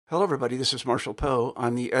Hello, everybody. This is Marshall Poe.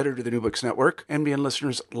 I'm the editor of the New Books Network. NBN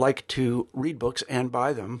listeners like to read books and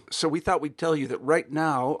buy them. So we thought we'd tell you that right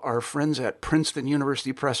now, our friends at Princeton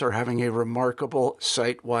University Press are having a remarkable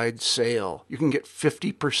site-wide sale. You can get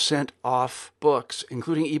 50% off books,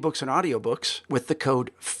 including ebooks and audiobooks, with the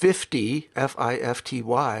code 50,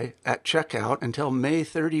 F-I-F-T-Y, at checkout until May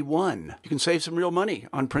 31. You can save some real money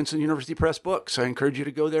on Princeton University Press books. I encourage you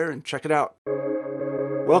to go there and check it out.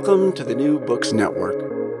 Welcome to the New Books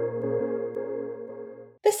Network.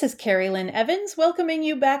 This is Carrie Lynn Evans welcoming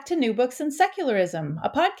you back to New Books and Secularism, a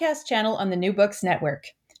podcast channel on the New Books Network.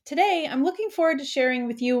 Today, I'm looking forward to sharing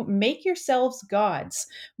with you Make Yourselves Gods,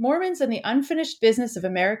 Mormons and the Unfinished Business of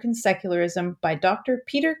American Secularism by Dr.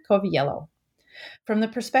 Peter Coviello. From the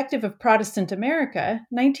perspective of Protestant America,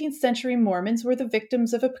 19th century Mormons were the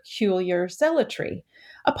victims of a peculiar zealotry,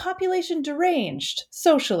 a population deranged,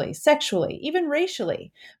 socially, sexually, even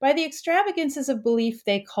racially, by the extravagances of belief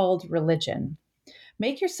they called religion.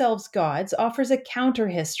 Make Yourselves Gods offers a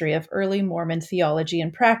counter-history of early Mormon theology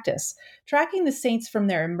and practice, tracking the saints from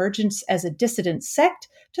their emergence as a dissident sect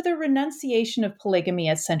to their renunciation of polygamy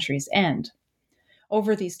at century's end.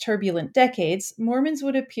 Over these turbulent decades, Mormons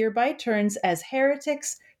would appear by turns as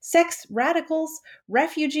heretics, sex radicals,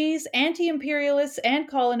 refugees, anti-imperialists and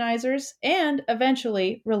colonizers, and,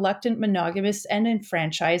 eventually, reluctant monogamists and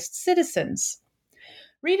enfranchised citizens.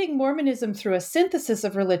 Reading Mormonism through a synthesis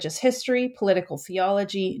of religious history, political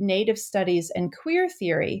theology, native studies, and queer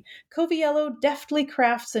theory, Coviello deftly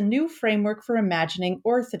crafts a new framework for imagining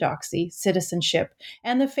orthodoxy, citizenship,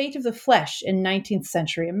 and the fate of the flesh in 19th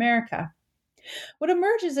century America. What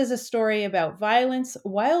emerges is a story about violence,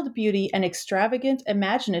 wild beauty, and extravagant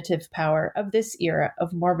imaginative power of this era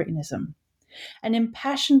of Mormonism. An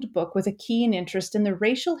impassioned book with a keen interest in the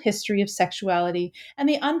racial history of sexuality and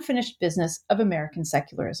the unfinished business of American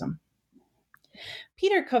secularism.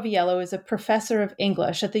 Peter Coviello is a professor of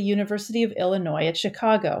English at the University of Illinois at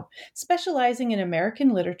Chicago, specializing in American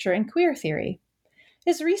literature and queer theory.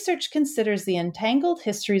 His research considers the entangled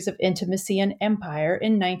histories of intimacy and empire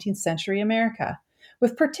in 19th century America,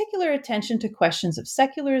 with particular attention to questions of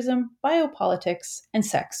secularism, biopolitics, and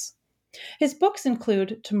sex. His books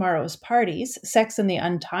include Tomorrow's Parties, Sex and the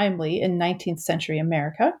Untimely in 19th Century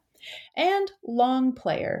America, and Long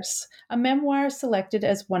Players, a memoir selected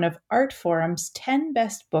as one of Artforum's 10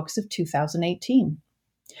 best books of 2018.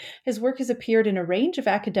 His work has appeared in a range of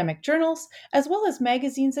academic journals, as well as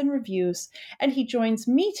magazines and reviews, and he joins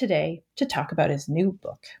me today to talk about his new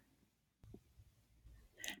book.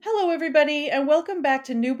 Hello, everybody, and welcome back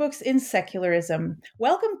to New Books in Secularism.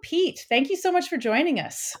 Welcome, Pete. Thank you so much for joining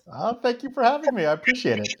us. Thank you for having me. I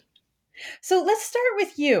appreciate it. So let's start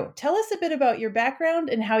with you. Tell us a bit about your background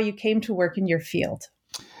and how you came to work in your field.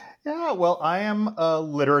 Yeah, well, I am a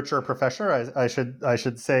literature professor. I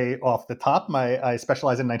should say off the top, I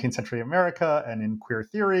specialize in 19th century America and in queer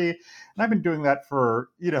theory, and I've been doing that for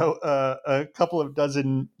a couple of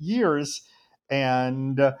dozen years,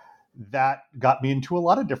 and that got me into a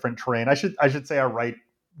lot of different terrain. I should say I write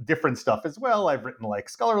different stuff as well. I've written like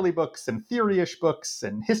scholarly books and theory-ish books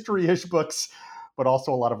and history-ish books, but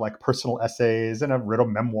also a lot of like personal essays, and I've written a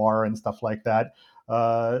memoir and stuff like that.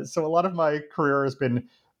 So a lot of my career has been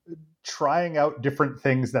trying out different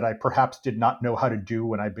things that I perhaps did not know how to do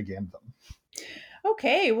when I began them.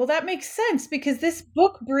 Okay, well, that makes sense because this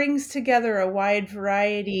book brings together a wide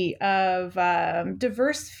variety of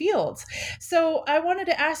diverse fields. So I wanted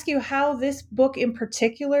to ask you how this book in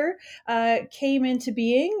particular came into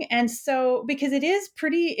being. And so, because it is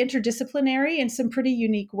pretty interdisciplinary in some pretty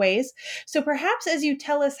unique ways. So perhaps as you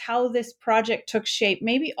tell us how this project took shape,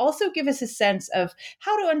 maybe also give us a sense of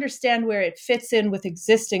how to understand where it fits in with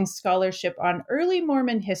existing scholarship on early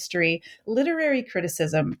Mormon history, literary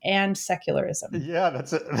criticism, and secularism. Yeah,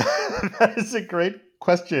 that is a great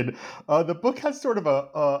question. The book has sort of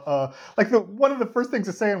one of the first things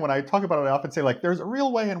to say, and when I talk about it, I often say like there's a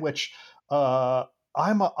real way in which I'm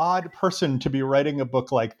an odd person to be writing a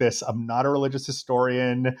book like this. I'm not a religious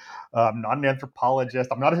historian. I'm not an anthropologist.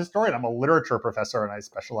 I'm not a historian. I'm a literature professor, and I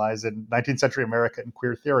specialize in 19th century America and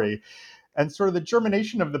queer theory. And sort of the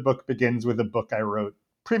germination of the book begins with a book I wrote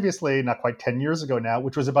previously, not quite 10 years ago now,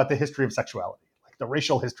 which was about the history of sexuality. The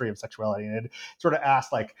racial history of sexuality. And it sort of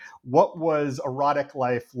asked, like, what was erotic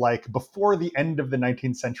life like before the end of the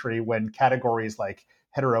 19th century when categories like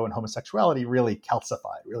hetero and homosexuality really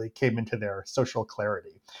calcified, really came into their social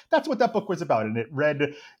clarity. That's what that book was about. And it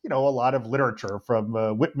read, a lot of literature from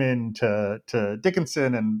Whitman to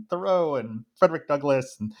Dickinson and Thoreau and Frederick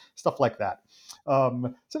Douglass and stuff like that.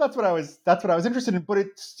 So that's what I was interested in. But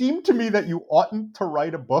it seemed to me that you oughtn't to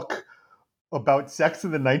write a book about sex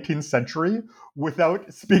in the 19th century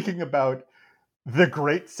without speaking about the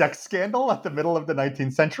great sex scandal at the middle of the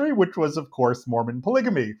 19th century, which was, of course, Mormon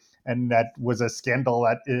polygamy. And that was a scandal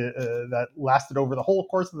that lasted over the whole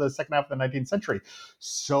course of the second half of the 19th century.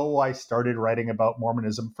 So I started writing about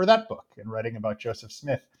Mormonism for that book and writing about Joseph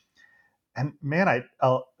Smith. And man,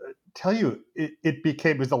 I'll tell you,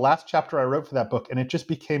 it was the last chapter I wrote for that book, and it just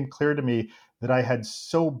became clear to me that I had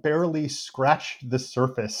so barely scratched the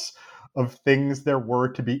surface of things there were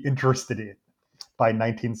to be interested in by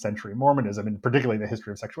 19th century Mormonism, and particularly the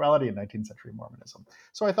history of sexuality in 19th century Mormonism.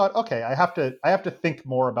 So I thought, okay, I have to think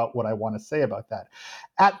more about what I want to say about that.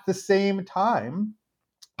 At the same time,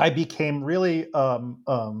 I became really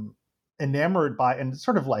enamored by and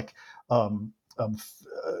sort of like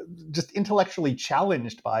just intellectually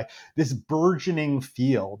challenged by this burgeoning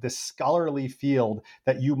field, this scholarly field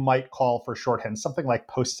that you might call for shorthand something like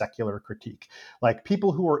post-secular critique, like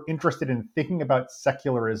people who are interested in thinking about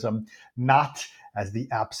secularism not as the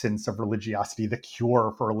absence of religiosity, the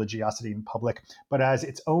cure for religiosity in public, but as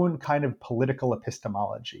its own kind of political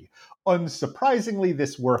epistemology. Unsurprisingly,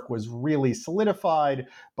 this work was really solidified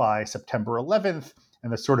by September 11th,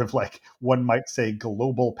 and the sort of like, one might say,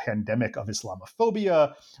 global pandemic of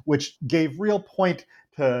Islamophobia, which gave real point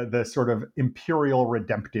to the sort of imperial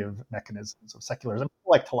redemptive mechanisms of secularism,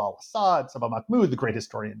 like Talal Asad, Saba Mahmood, the great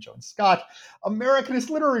historian Joan Scott, Americanist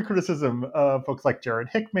literary criticism, folks like Jared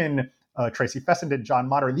Hickman, Tracy Fessenden, John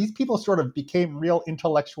Mater. These people sort of became real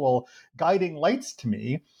intellectual guiding lights to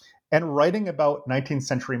me. And writing about 19th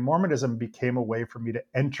century Mormonism became a way for me to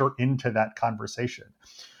enter into that conversation.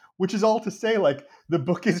 Which is all to say, like, the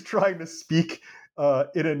book is trying to speak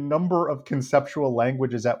in a number of conceptual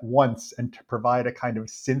languages at once and to provide a kind of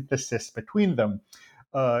synthesis between them.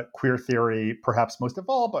 Queer theory, perhaps most of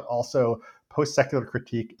all, but also post-secular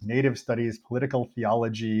critique, native studies, political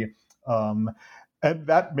theology, and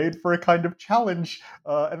that made for a kind of challenge.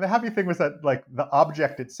 And the happy thing was that, like, the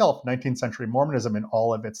object itself, 19th century Mormonism in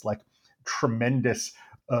all of its, like, tremendous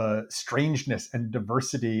strangeness and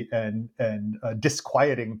diversity and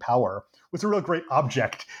disquieting power was a real great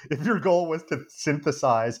object if your goal was to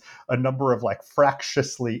synthesize a number of like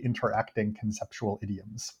fractiously interacting conceptual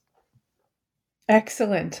idioms.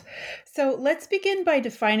 Excellent. So let's begin by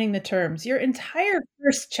defining the terms. Your entire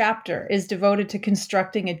first chapter is devoted to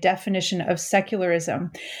constructing a definition of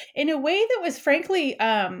secularism in a way that was frankly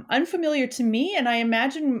unfamiliar to me, and I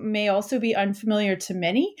imagine may also be unfamiliar to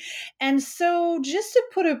many. And so just to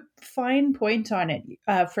put a fine point on it,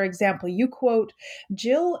 for example, you quote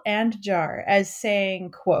Jill Andjar as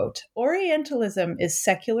saying, quote, "Orientalism is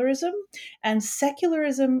secularism and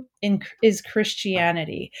secularism is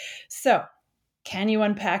Christianity." So can you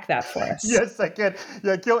unpack that for us? Yes, I can.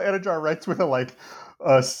 Yeah, Gil Anidjar writes with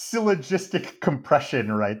a syllogistic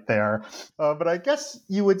compression right there. But I guess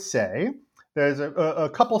you would say there's a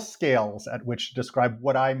couple scales at which to describe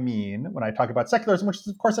what I mean when I talk about secularism, which is,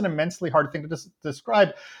 of course, an immensely hard thing to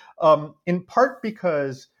describe, in part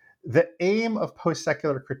because the aim of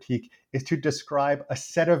post-secular critique is to describe a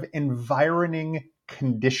set of environing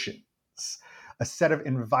conditions. A set of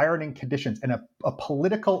environing conditions and a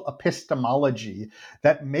political epistemology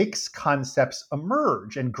that makes concepts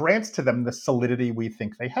emerge and grants to them the solidity we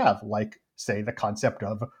think they have, like, say, the concept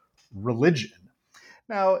of religion.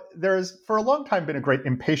 Now, there's for a long time been a great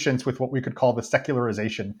impatience with what we could call the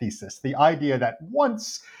secularization thesis, the idea that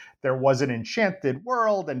once there was an enchanted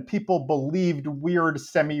world and people believed weird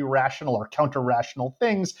semi-rational or counter-rational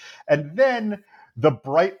things, and then the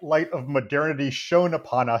bright light of modernity shone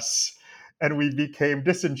upon us and we became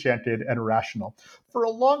disenchanted and rational. For a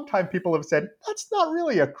long time, people have said, that's not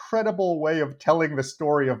really a credible way of telling the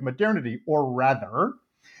story of modernity, or rather,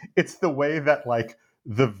 it's the way that, like,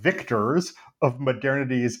 the victors of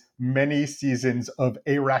modernity's many seasons of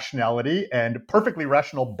irrationality and perfectly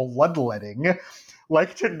rational bloodletting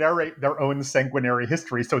like to narrate their own sanguinary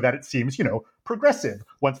history so that it seems, progressive.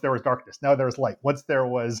 Once there was darkness, now there is light. Once there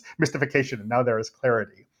was mystification, and now there is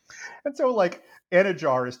clarity. And so, like,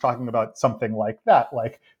 Anidjar is talking about something like that.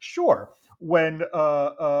 Like, sure, when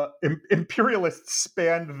imperialists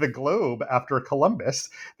spanned the globe after Columbus,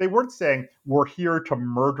 they weren't saying, we're here to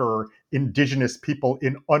murder indigenous people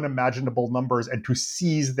in unimaginable numbers and to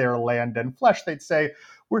seize their land and flesh. They'd say,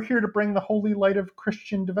 we're here to bring the holy light of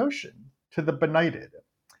Christian devotion to the benighted.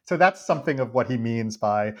 So that's something of what he means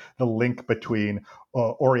by the link between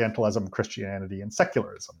Orientalism, Christianity, and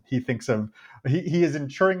secularism. He thinks of, he is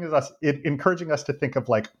encouraging us to think of,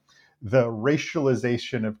 like, the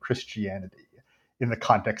racialization of Christianity in the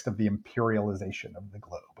context of the imperialization of the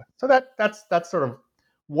globe. So that's sort of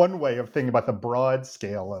one way of thinking about the broad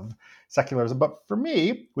scale of secularism. But for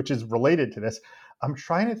me, which is related to this, I'm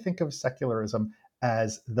trying to think of secularism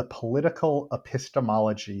as the political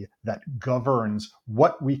epistemology that governs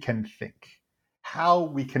what we can think, how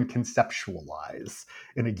we can conceptualize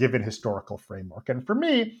in a given historical framework. And for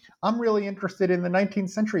me, I'm really interested in the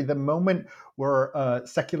 19th century, the moment where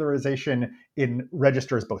secularization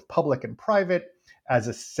registers both public and private as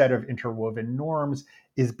a set of interwoven norms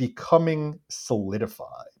is becoming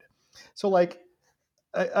solidified. So I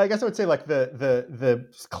guess I would say the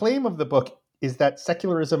claim of the book is that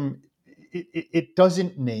secularism, it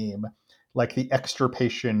doesn't name like the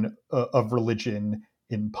extirpation of religion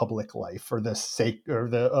in public life or of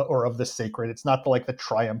the sacred. It's not like the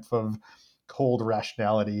triumph of cold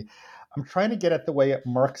rationality. I'm trying to get at the way it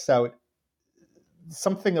marks out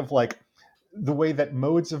something of like the way that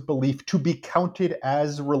modes of belief to be counted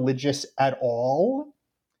as religious at all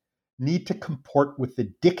need to comport with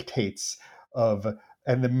the dictates of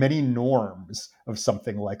and the many norms of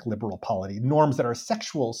something like liberal polity, norms that are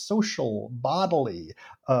sexual, social, bodily,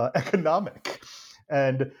 economic.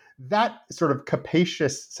 And that sort of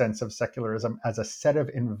capacious sense of secularism as a set of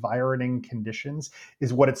environing conditions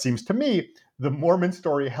is what it seems to me the Mormon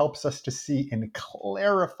story helps us to see in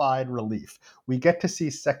clarified relief. We get to see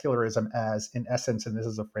secularism as, in essence, and this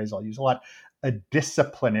is a phrase I'll use a lot, a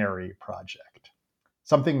disciplinary project.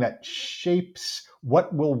 Something that shapes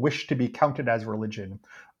what we'll wish to be counted as religion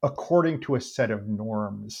according to a set of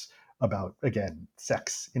norms about, again,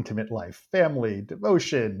 sex, intimate life, family,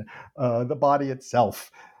 devotion, the body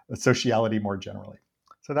itself, sociality more generally.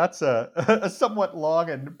 So that's a somewhat long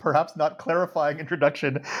and perhaps not clarifying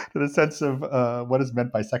introduction to the sense of what is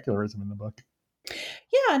meant by secularism in the book.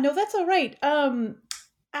 Yeah, no, that's all right.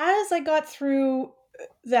 As I got through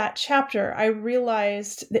that chapter, I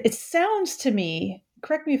realized that it sounds to me,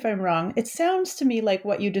 correct me if I'm wrong, it sounds to me like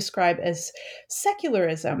what you describe as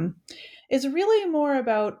secularism is really more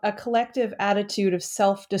about a collective attitude of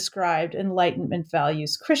self-described Enlightenment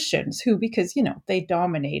values Christians who, because, they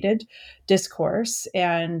dominated discourse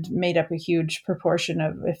and made up a huge proportion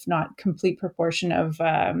of, if not complete proportion of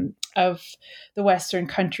the Western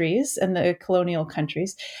countries and the colonial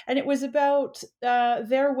countries. And it was about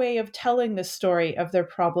their way of telling the story of their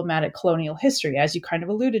problematic colonial history. As you kind of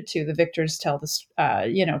alluded to, the victors tell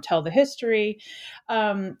the history.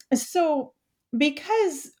 So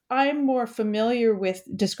because I'm more familiar with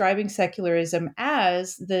describing secularism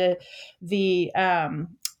as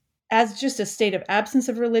as just a state of absence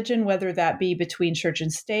of religion, whether that be between church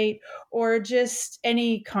and state or just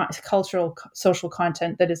any cultural, social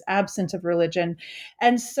content that is absent of religion.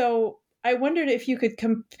 And so I wondered if you could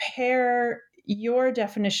compare your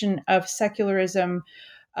definition of secularism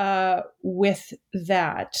with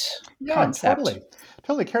that concept.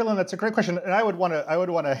 Totally, Carolyn. That's a great question, and I would want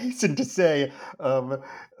to hasten to say that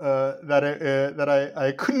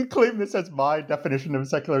I couldn't claim this as my definition of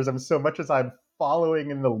secularism so much as I'm following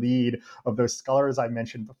in the lead of those scholars I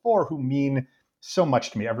mentioned before who mean so much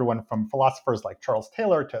to me. Everyone from philosophers like Charles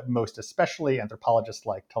Taylor to most especially anthropologists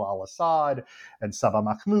like Talal Asad and Saba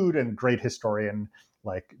Mahmood and great historian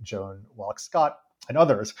like Joan Wallach Scott and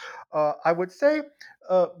others. I would say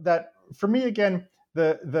that for me, again,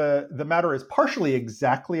 the matter is partially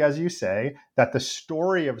exactly as you say, that the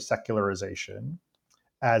story of secularization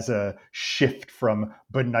as a shift from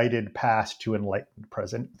benighted past to enlightened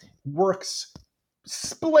present works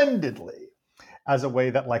splendidly as a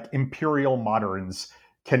way that like imperial moderns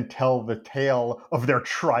can tell the tale of their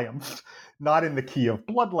triumph, not in the key of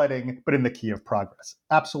bloodletting, but in the key of progress.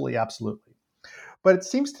 Absolutely, absolutely. But it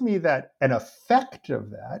seems to me that an effect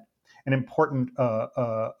of that, an important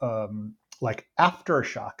like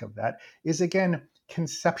aftershock of that, is again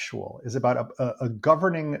conceptual, is about a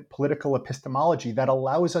governing political epistemology that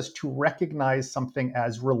allows us to recognize something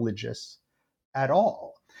as religious at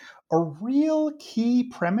all. A real key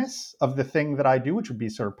premise of the thing that I do, which would be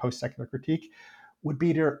sort of post-secular critique, would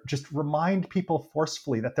be to just remind people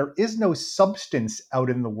forcefully that there is no substance out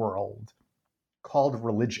in the world called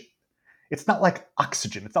religion. It's not like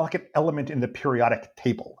oxygen. It's not like an element in the periodic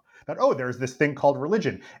table. That, there's this thing called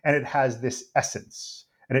religion, and it has this essence,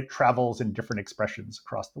 and it travels in different expressions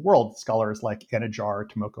across the world. Scholars like Anajar,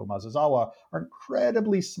 Tomoko Mazuzawa are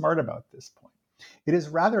incredibly smart about this point. It is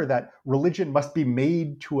rather that religion must be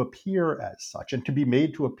made to appear as such, and to be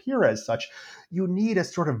made to appear as such, you need a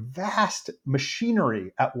sort of vast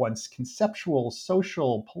machinery at once conceptual,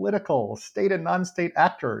 social, political, state and non-state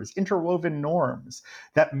actors, interwoven norms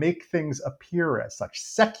that make things appear as such.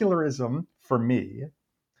 Secularism, for me,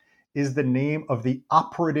 is the name of the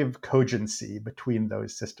operative cogency between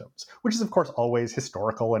those systems, which is, of course, always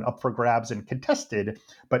historical and up for grabs and contested,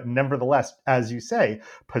 but nevertheless, as you say,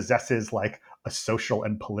 possesses like a social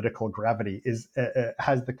and political gravity,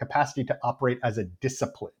 has the capacity to operate as a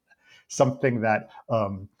discipline, something that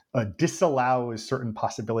disallows certain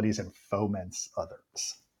possibilities and foments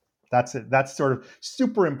others. That's it. That's sort of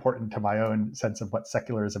super important to my own sense of what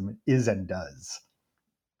secularism is and does.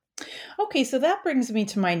 Okay, so that brings me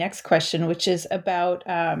to my next question, which is about,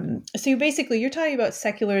 you're talking about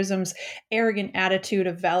secularism's arrogant attitude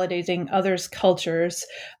of validating others' cultures,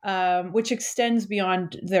 which extends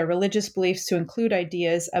beyond their religious beliefs to include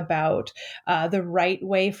ideas about the right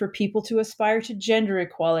way for people to aspire to gender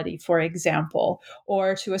equality, for example,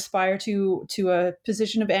 or to aspire to a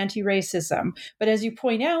position of anti-racism. But as you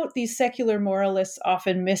point out, these secular moralists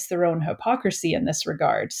often miss their own hypocrisy in this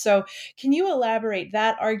regard. So can you elaborate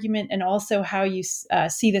that argument and also how you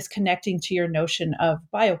see this connecting to your notion of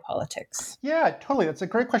biopolitics? Yeah, totally. That's a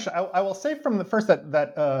great question. I will say from the first that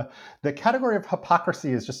the category of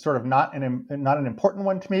hypocrisy is just sort of not an important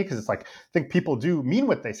one to me, because it's like, I think people do mean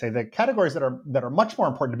what they say. The categories that are much more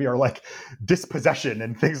important to me are like dispossession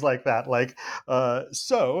and things like that.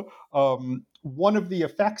 One of the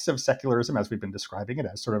effects of secularism, as we've been describing it,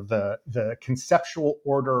 as sort of the conceptual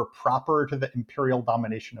order proper to the imperial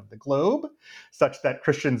domination of the globe, such that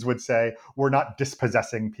Christians would say, we're not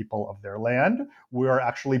dispossessing people of their land. We are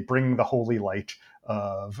actually bringing the holy light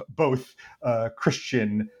of both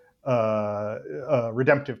Christian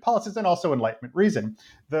redemptive policies and also Enlightenment reason.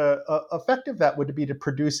 The effect of that would be to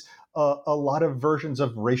produce a lot of versions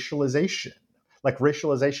of racialization. Like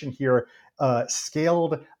racialization here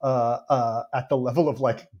scaled at the level of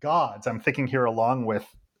like gods. I'm thinking here along with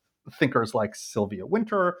thinkers like Sylvia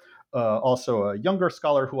Wynter, also a younger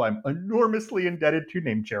scholar who I'm enormously indebted to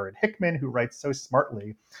named Jared Hickman, who writes so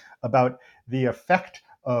smartly about the effect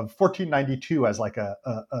of 1492 as like a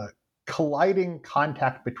colliding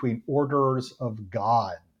contact between orders of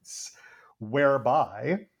gods,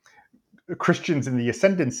 whereby Christians in the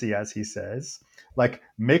ascendancy, as he says, like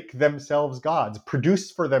make themselves gods,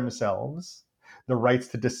 produce for themselves the rights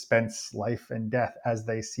to dispense life and death as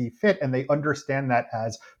they see fit. And they understand that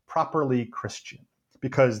as properly Christian,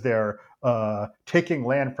 because they're taking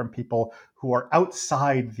land from people who are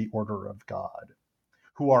outside the order of God,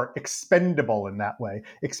 who are expendable in that way.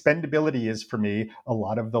 Expendability is, for me, a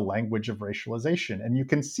lot of the language of racialization. And you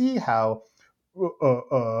can see how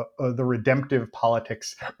the redemptive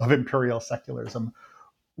politics of imperial secularism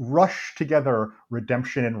rush together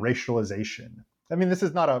redemption and racialization. I mean, this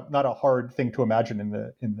is not a hard thing to imagine in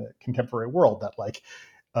the contemporary world, that like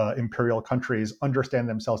imperial countries understand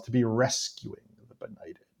themselves to be rescuing the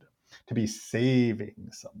benighted, to be saving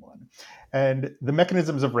someone. And the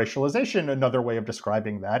mechanisms of racialization, another way of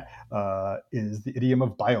describing that is the idiom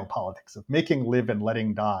of biopolitics, of making live and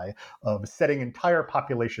letting die, of setting entire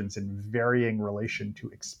populations in varying relation to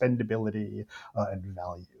expendability and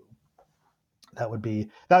value. That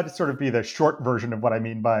would sort of be the short version of what I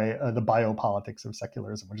mean by the biopolitics of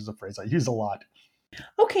secularism, which is a phrase I use a lot.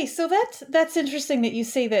 Okay, so that's interesting that you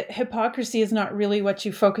say that hypocrisy is not really what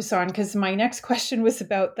you focus on, because my next question was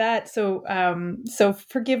about that. So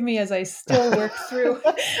forgive me as I still work through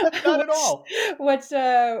not at all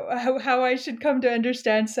how I should come to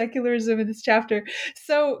understand secularism in this chapter.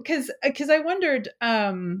 So because I wondered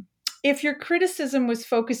if your criticism was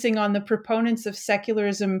focusing on the proponents of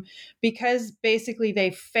secularism because basically they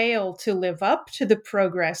fail to live up to the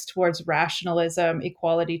progress towards rationalism,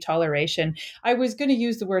 equality, toleration. I was going to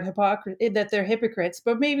use the word hypocrisy, that they're hypocrites,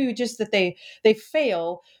 but maybe just that they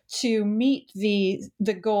fail to meet the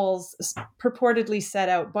goals purportedly set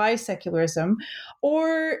out by secularism.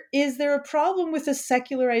 Or is there a problem with the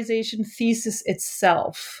secularization thesis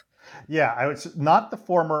itself? Yeah, I would not the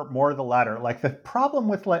former, more the latter. Like the problem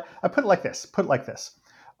with I put it like this.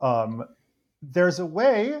 There's a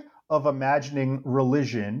way of imagining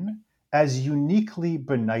religion as uniquely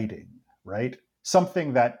benighting, right?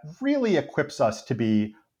 Something that really equips us to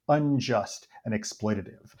be unjust and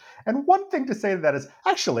exploitative. And one thing to say to that is,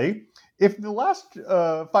 actually, if the last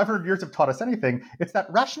 500 years have taught us anything, it's that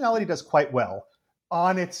rationality does quite well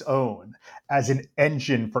on its own as an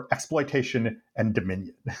engine for exploitation and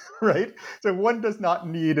dominion, right? So one does not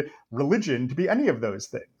need religion to be any of those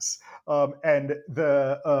things. And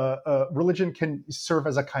the religion can serve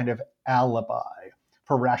as a kind of alibi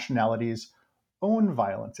for rationality's own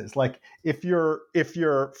violences. Like if your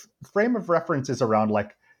frame of reference is around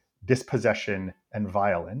like dispossession and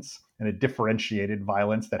violence, and a differentiated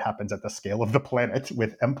violence that happens at the scale of the planet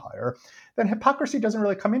with empire, then hypocrisy doesn't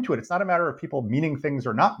really come into it. It's not a matter of people meaning things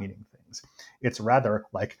or not meaning things. It's rather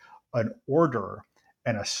like an order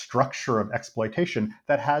and a structure of exploitation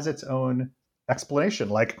that has its own explanation.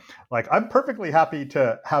 Like I'm perfectly happy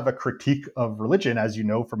to have a critique of religion, as you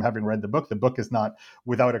know from having read the book. The book is not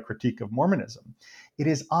without a critique of Mormonism. It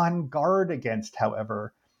is on guard against,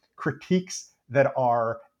 however, critiques that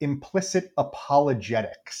are implicit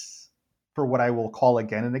apologetics for what I will call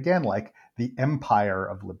again and again, like the empire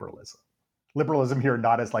of liberalism. Liberalism here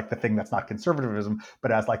not as like the thing that's not conservatism,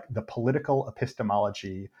 but as like the political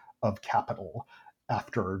epistemology of capital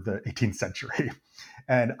after the 18th century.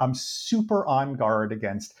 And I'm super on guard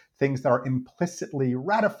against things that are implicitly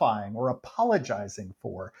ratifying or apologizing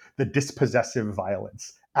for the dispossessive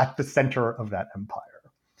violence at the center of that empire.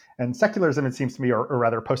 And secularism, it seems to me, or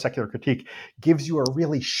rather post-secular critique, gives you a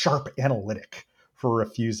really sharp analytic for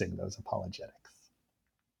refusing those apologetics.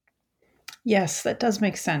 Yes, that does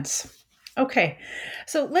make sense. Okay,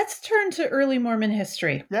 so let's turn to early Mormon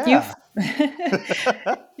history. Yeah.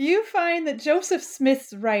 You find that Joseph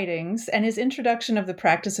Smith's writings and his introduction of the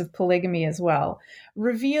practice of polygamy as well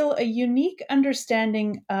reveal a unique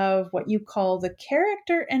understanding of what you call the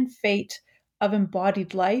character and fate of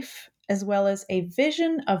embodied life, as well as a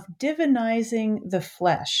vision of divinizing the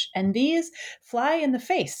flesh. And these fly in the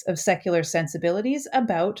face of secular sensibilities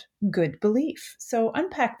about good belief. So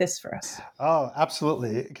unpack this for us. Oh,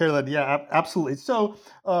 absolutely, Carolyn. Yeah, absolutely. So,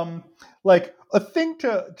 like a thing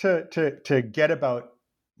to get about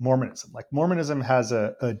Mormonism, like Mormonism has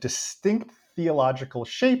a distinct theological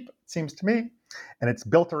shape, it seems to me, and it's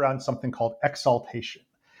built around something called exaltation.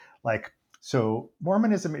 Like, so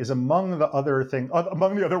Mormonism is among the other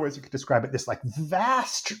ways you could describe it, this like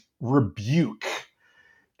vast rebuke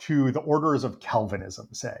to the orders of Calvinism,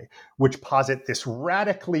 say, which posit this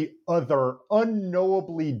radically other,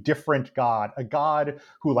 unknowably different God, a God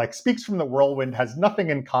who like speaks from the whirlwind, has nothing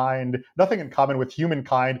in common with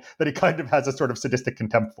humankind, that he kind of has a sort of sadistic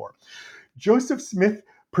contempt for. Joseph Smith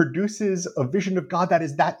produces a vision of God that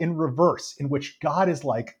is that in reverse, in which God is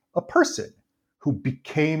like a person who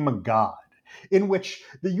became a God, in which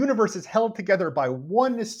the universe is held together by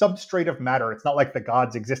one substrate of matter. It's not like the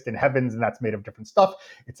gods exist in heavens and that's made of different stuff.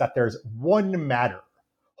 It's that there's one matter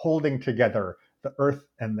holding together the earth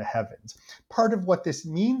and the heavens. Part of what this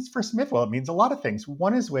means for Smith, well, it means a lot of things.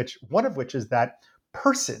 One of which is that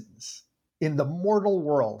persons in the mortal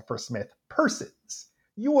world for Smith, persons,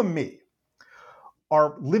 you and me,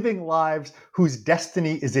 are living lives whose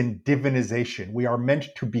destiny is in divinization. We are meant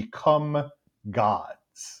to become gods.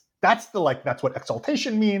 That's what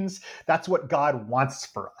exaltation means. That's what God wants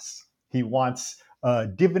for us. He wants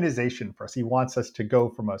divinization for us. He wants us to go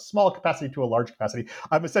from a small capacity to a large capacity.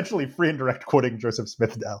 I'm essentially free and direct quoting Joseph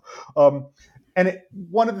Smith now.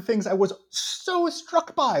 One of the things I was so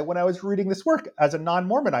struck by when I was reading this work as a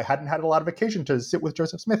non-Mormon, I hadn't had a lot of occasion to sit with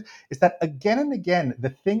Joseph Smith, is that again and again,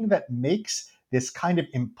 the thing that makes this kind of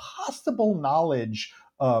impossible knowledge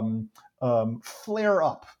flare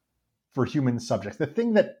up for human subjects, the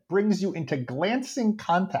thing that brings you into glancing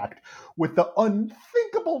contact with the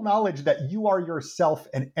unthinkable knowledge that you are yourself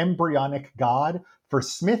an embryonic God, for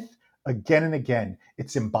Smith, again and again,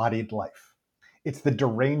 it's embodied life. It's the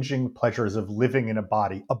deranging pleasures of living in a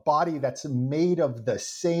body that's made of the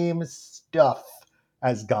same stuff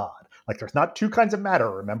as God. Like there's not two kinds of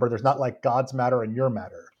matter, remember? There's not like God's matter and your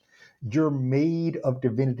matter. You're made of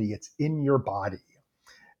divinity. It's in your body.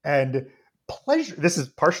 And pleasure, this is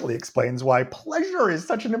partially explains why pleasure is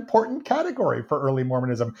such an important category for early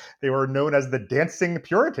Mormonism. They were known as the dancing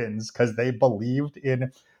Puritans because they believed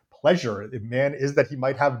in pleasure. Man is that he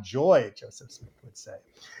might have joy, Joseph Smith would say.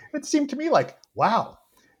 It seemed to me like, wow,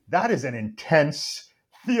 that is an intense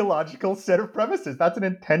theological set of premises. That's an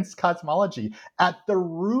intense cosmology, at the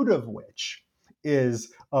root of which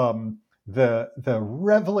is the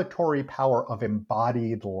revelatory power of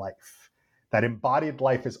embodied life. That embodied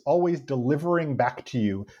life is always delivering back to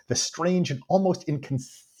you the strange and almost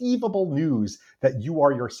inconceivable news that you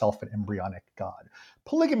are yourself an embryonic God.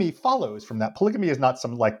 Polygamy follows from that. Polygamy is not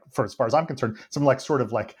some, like, for as far as I'm concerned, some like sort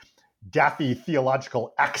of like daffy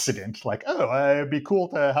theological accident, like, oh, it'd be cool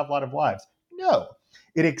to have a lot of wives. No,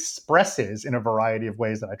 it expresses in a variety of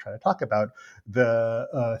ways that I try to talk about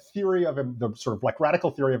the theory of the sort of like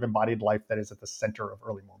radical theory of embodied life that is at the center of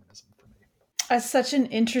early Mormonism. That's such an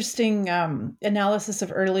interesting analysis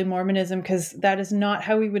of early Mormonism, because that is not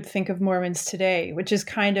how we would think of Mormons today, which is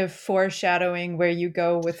kind of foreshadowing where you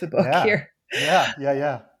go with the book here.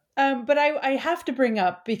 Yeah. But I have to bring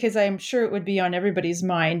up, because I'm sure it would be on everybody's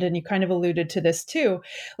mind, and you kind of alluded to this too.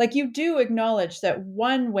 Like, you do acknowledge that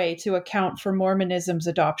one way to account for Mormonism's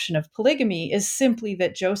adoption of polygamy is simply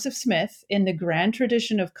that Joseph Smith, in the grand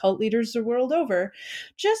tradition of cult leaders the world over,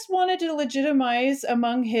 just wanted to legitimize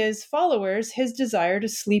among his followers his desire to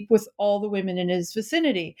sleep with all the women in his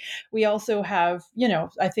vicinity. We also have,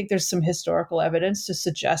 I think there's some historical evidence to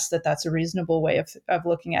suggest that that's a reasonable way of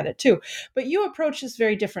looking at it too. But you approach this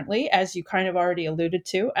very differently, as you kind of already alluded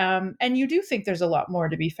to, and you do think there's a lot more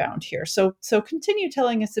to be found here. So continue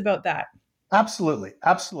telling us about that. Absolutely,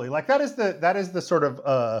 absolutely. Like that is the sort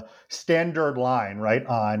of standard line, right,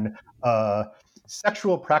 on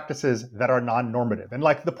sexual practices that are non-normative. And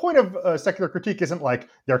like the point of secular critique isn't like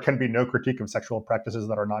there can be no critique of sexual practices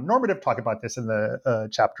that are non-normative. Talk about this in the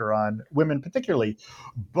chapter on women particularly.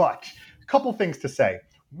 But a couple things to say.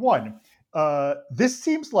 One, this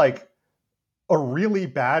seems like a really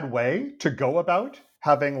bad way to go about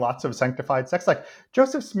having lots of sanctified sex. Like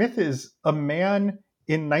Joseph Smith is a man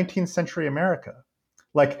in 19th century America.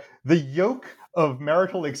 Like the yoke of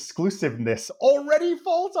marital exclusiveness already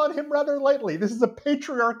falls on him rather lightly. This is a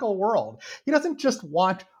patriarchal world. He doesn't just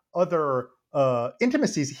want other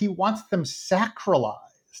intimacies, he wants them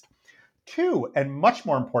sacralized. Two, and much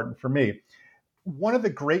more important for me, one of the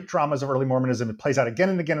great dramas of early Mormonism, it plays out again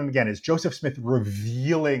and again and again, is Joseph Smith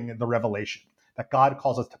revealing the revelation that God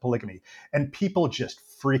calls us to polygamy, and people just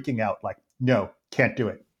freaking out like, no, can't do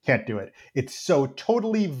it. Can't do it. It so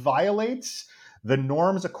totally violates the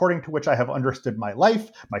norms according to which I have understood my life,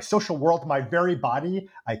 my social world, my very body.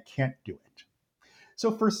 I can't do it. So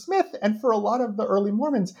for Smith and for a lot of the early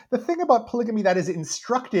Mormons, the thing about polygamy that is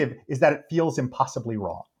instructive is that it feels impossibly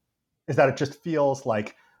wrong, is that it just feels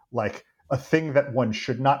like a thing that one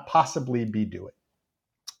should not possibly be doing.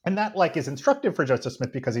 And that like is instructive for Joseph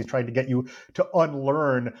Smith because he's trying to get you to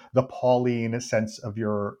unlearn the Pauline sense of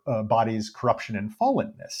your body's corruption and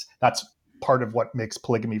fallenness. That's part of what makes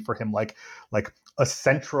polygamy for him like a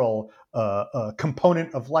central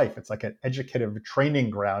component of life. It's like an educative training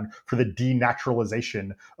ground for the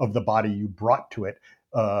denaturalization of the body you brought to it,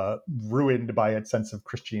 ruined by its sense of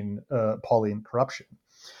Christian Pauline corruption.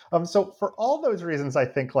 So for all those reasons, I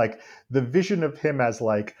think like the vision of him as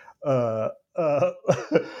like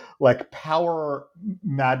power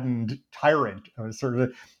maddened tyrant sort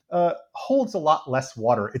of holds a lot less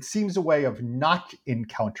water. It seems a way of not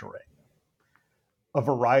encountering a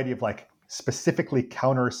variety of like specifically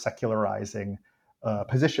counter secularizing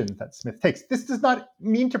positions that Smith takes. This does not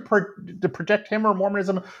mean to protect him or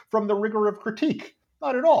Mormonism from the rigor of critique.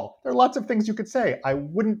 Not at all. There are lots of things you could say. I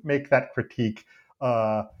wouldn't make that critique.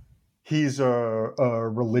 He's a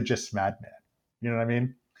religious madman. You know what I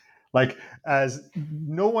mean? Like, as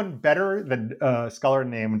no one better than a scholar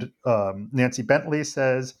named Nancy Bentley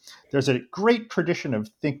says, there's a great tradition of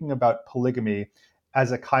thinking about polygamy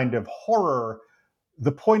as a kind of horror,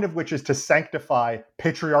 the point of which is to sanctify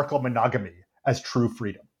patriarchal monogamy as true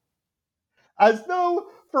freedom. As though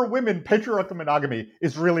for women, patriarchal monogamy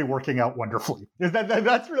is really working out wonderfully.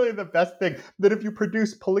 That's really the best thing, that if you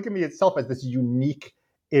produce polygamy itself as this unique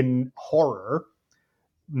in horror,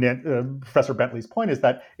 Professor Bentley's point is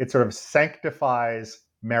that it sort of sanctifies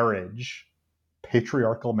marriage,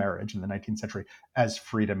 patriarchal marriage in the 19th century, as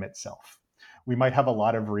freedom itself. We might have a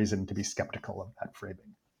lot of reason to be skeptical of that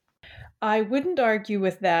framing. I wouldn't argue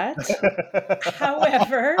with that.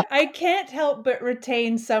 However, I can't help but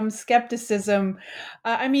retain some skepticism.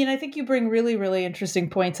 I mean, I think you bring really, really interesting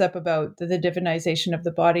points up about the divinization of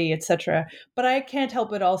the body, etc. But I can't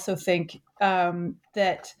help but also think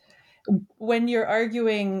that when you're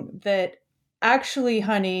arguing that actually,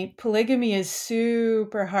 honey, polygamy is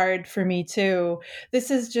super hard for me too,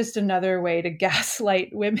 this is just another way to gaslight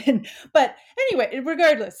women. But anyway,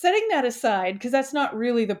 regardless, setting that aside, because that's not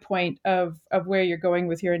really the point of where you're going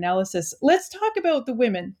with your analysis, let's talk about the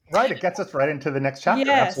women. Right, it gets us right into the next chapter.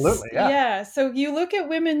 Yes, absolutely. Yeah. So you look at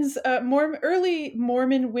women's early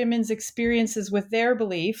Mormon women's experiences with their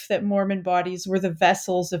belief that Mormon bodies were the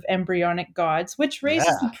vessels of embryonic gods, which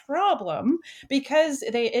raises the problem because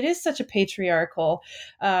it is such a patriarchal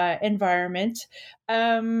environment.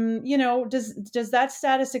 Does that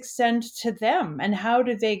status extend to them, and how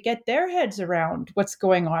do they get their heads around what's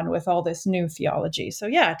going on with all this new theology? So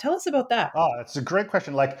yeah, tell us about that. Oh, that's a great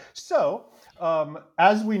question.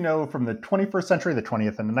 As we know from the 21st century, the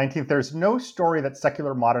 20th, and the 19th, there's no story that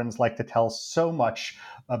secular moderns like to tell so much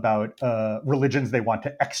about religions they want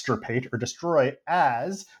to extirpate or destroy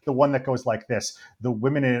as the one that goes like this. The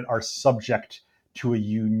women in it are subject to a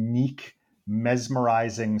unique,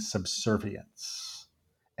 mesmerizing subservience,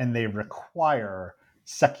 and they require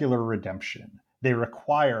secular redemption. They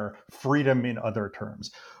require freedom in other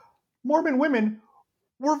terms. Mormon women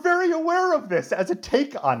were very aware of this as a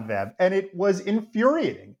take on them, and it was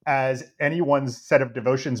infuriating as anyone's set of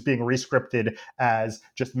devotions being rescripted as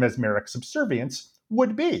just mesmeric subservience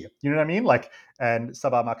would be. You know what I mean? Like, and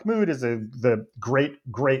Sabah Mahmood is the great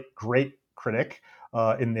critic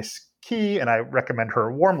in this key, and I recommend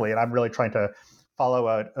her warmly. And I'm really trying to follow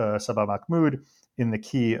out Sabah Mahmood in the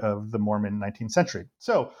key of the Mormon 19th century.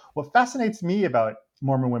 So what fascinates me about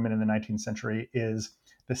Mormon women in the 19th century is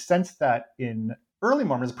the sense that in early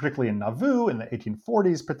Mormons, particularly in Nauvoo in the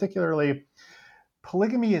 1840s particularly,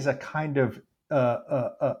 polygamy is a kind of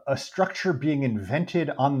a structure being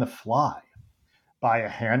invented on the fly by a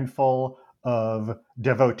handful of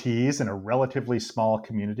devotees in a relatively small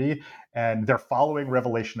community, and they're following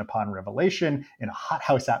revelation upon revelation in a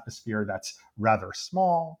hothouse atmosphere that's rather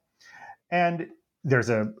small. And there's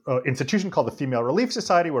an institution called the Female Relief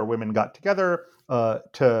Society where women got together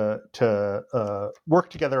to work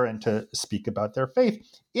together and to speak about their faith,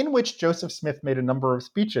 in which Joseph Smith made a number of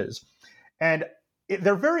speeches. And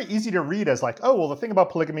they're very easy to read as like, oh, well, the thing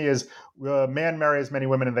about polygamy is man marries many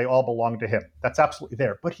women and they all belong to him. That's absolutely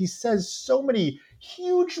there. But he says so many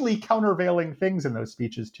hugely countervailing things in those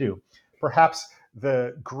speeches too. Perhaps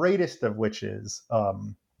the greatest of which is,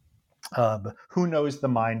 who knows the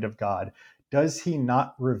mind of God? Does he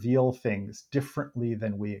not reveal things differently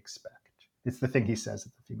than we expect? It's the thing he says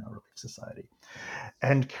at the Female Relief Society.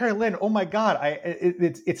 And Carrie Lynn, oh my God,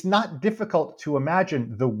 it's not difficult to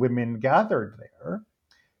imagine the women gathered there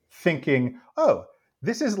thinking, oh,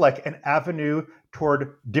 this is like an avenue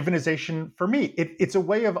toward divinization for me. It's a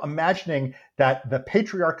way of imagining that the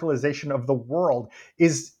patriarchalization of the world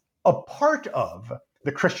is a part of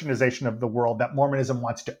the Christianization of the world that Mormonism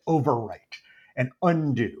wants to overwrite and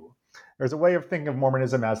undo. There's a way of thinking of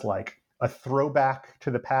Mormonism as like a throwback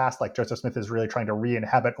to the past, like Joseph Smith is really trying to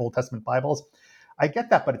re-inhabit Old Testament Bibles. I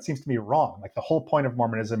get that, but it seems to me wrong. Like the whole point of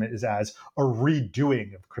Mormonism is as a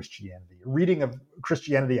redoing of Christianity, a reading of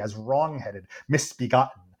Christianity as wrongheaded,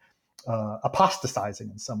 misbegotten,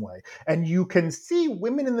 apostatizing in some way. And you can see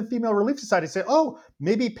women in the Female Relief Society say, oh,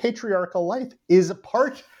 maybe patriarchal life is a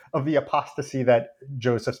part of the apostasy that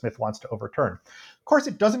Joseph Smith wants to overturn. Of course,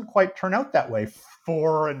 it doesn't quite turn out that way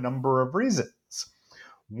for a number of reasons.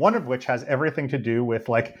 One of which has everything to do with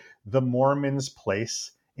like the Mormons'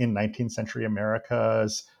 place in 19th century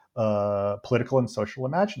America's political and social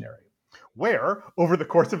imaginary, where over the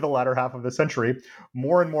course of the latter half of the century,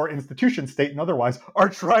 more and more institutions, state and otherwise, are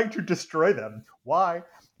trying to destroy them. Why?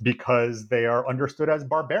 Because they are understood as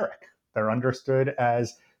barbaric. They're understood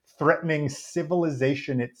as threatening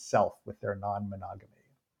civilization itself with their non-monogamy.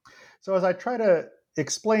 So as I try to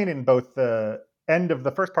explain in both the end of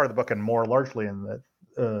the first part of the book and more largely in the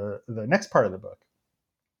next part of the book,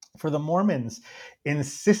 for the Mormons,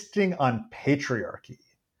 insisting on patriarchy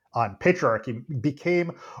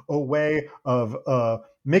became a way of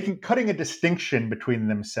cutting a distinction between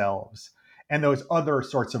themselves and those other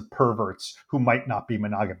sorts of perverts who might not be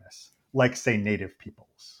monogamous, like, say, native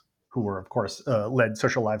peoples, who were, of course, led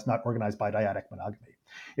social lives not organized by dyadic monogamy.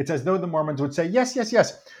 It's as though the Mormons would say, yes,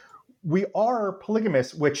 we are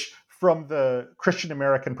polygamous, which from the Christian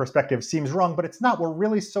American perspective seems wrong, but it's not. We're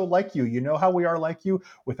really so like you. You know how we are like you?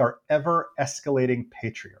 With our ever-escalating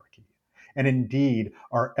patriarchy. And indeed,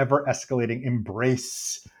 our ever-escalating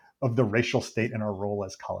embrace of the racial state and our role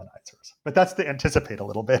as colonizers. But that's to anticipate a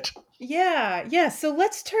little bit. Yeah. So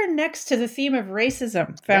let's turn next to the theme of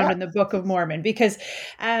racism found in the Book of Mormon, because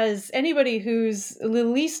as anybody who's the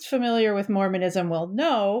least familiar with Mormonism will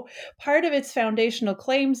know, part of its foundational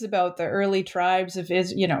claims about the early tribes of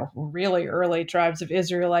really early tribes of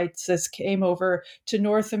Israelites as came over to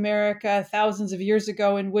North America thousands of years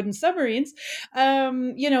ago in wooden submarines.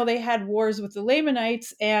 They had wars with the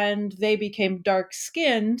Lamanites and they became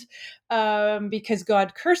dark-skinned because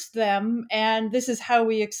God cursed them. And this is how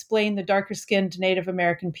we explain the darker skinned Native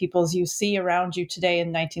American peoples you see around you today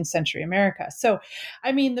in 19th century America. So,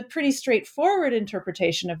 the pretty straightforward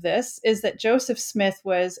interpretation of this is that Joseph Smith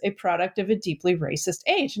was a product of a deeply racist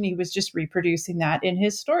age, and he was just reproducing that in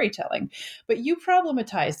his storytelling. But you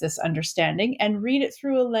problematize this understanding and read it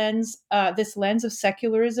through this lens of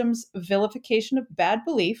secularism's vilification of bad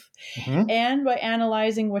belief, and by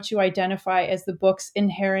analyzing what you identify as the book's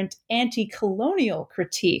inherent anti-colonial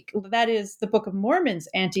critique. That is the Book of Mormon's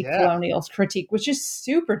anti-colonial critique, which is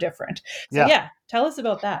super different. So tell us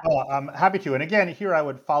about that. I'm happy to. And again, here I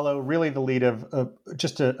would follow really the lead of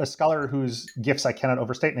just a scholar whose gifts I cannot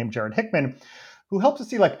overstate, named Jared Hickman, who helps us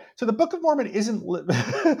see, like, so the Book of Mormon isn't,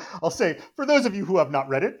 I'll say, for those of you who have not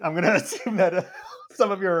read it, I'm going to assume that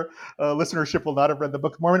some of your listenership will not have read the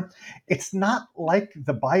Book of Mormon. It's not like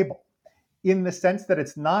the Bible in the sense that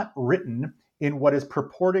it's not written in what is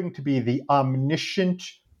purporting to be the omniscient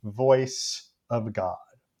voice of God.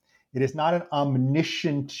 It is not an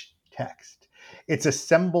omniscient text. It's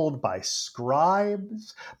assembled by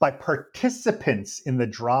scribes, by participants in the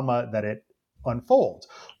drama that it unfolds.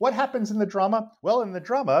 What happens in the drama? Well, in the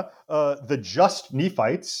drama, the just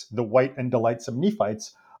Nephites, the white and delightsome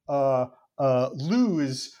Nephites,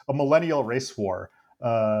 lose a millennial race war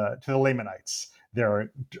to the Lamanites,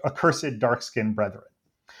 their accursed dark-skinned brethren.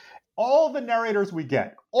 All the narrators we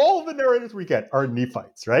get are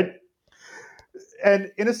Nephites, right?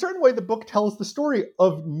 And in a certain way, the book tells the story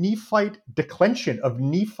of Nephite declension, of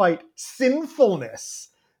Nephite sinfulness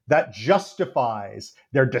that justifies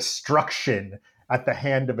their destruction at the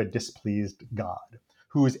hand of a displeased God,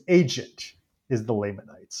 whose agent is the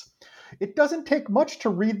Lamanites. It doesn't take much to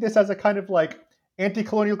read this as a kind of like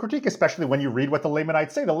anti-colonial critique, especially when you read what the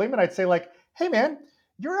Lamanites say. The Lamanites say, like, hey man,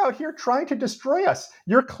 you're out here trying to destroy us.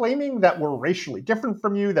 You're claiming that we're racially different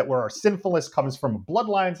from you, that our sinfulness comes from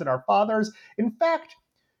bloodlines and our fathers. In fact,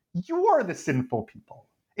 you are the sinful people.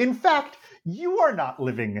 In fact, you are not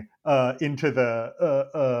living into the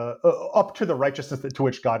up to the righteousness to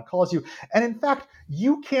which God calls you. And in fact,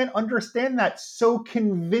 you can't understand that. So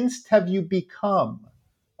convinced have you become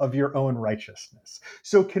of your own righteousness.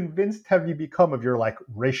 So convinced have you become of your like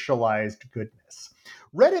racialized goodness.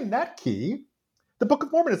 Read in that key, the Book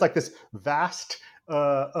of Mormon is like this vast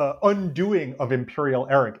undoing of imperial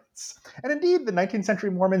arrogance. And indeed, the 19th century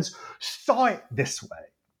Mormons saw it this way.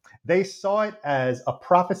 They saw it as a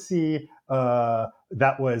prophecy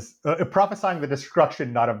that was prophesying the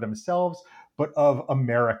destruction not of themselves, but of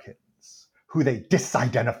Americans, who they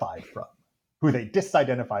disidentified from,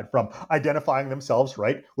 identifying themselves,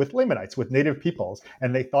 right, with Lamanites, with native peoples.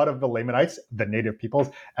 And they thought of the Lamanites, the native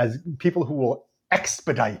peoples, as people who will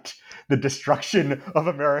expedite the destruction of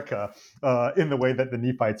America in the way that the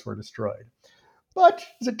Nephites were destroyed. But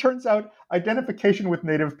as it turns out, identification with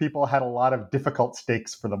native people had a lot of difficult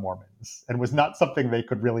stakes for the Mormons and was not something they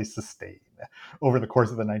could really sustain over the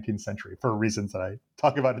course of the 19th century for reasons that I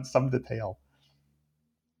talk about in some detail.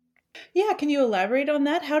 Yeah, can you elaborate on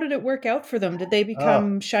that? How did it work out for them? Did they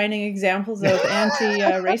become shining examples of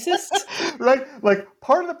anti-racists? Right? Like,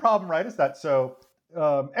 part of the problem, right, is that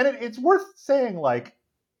it's worth saying, like,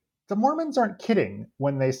 the Mormons aren't kidding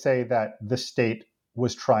when they say that the state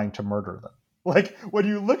was trying to murder them. Like, when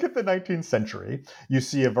you look at the 19th century, you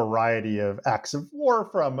see a variety of acts of war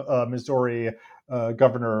from Missouri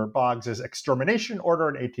Governor Boggs's extermination order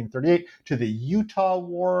in 1838 to the Utah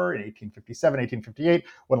War in 1857, 1858,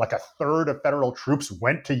 when like a third of federal troops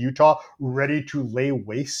went to Utah ready to lay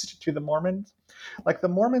waste to the Mormons. Like, the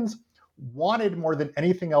Mormons wanted more than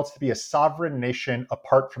anything else to be a sovereign nation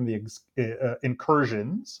apart from the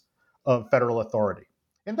incursions of federal authority.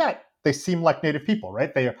 In that, they seem like native people,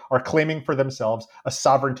 right? They are claiming for themselves a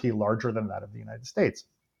sovereignty larger than that of the United States.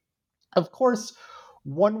 Of course,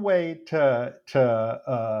 one way to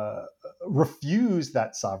refuse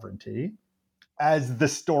that sovereignty, as the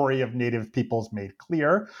story of native peoples made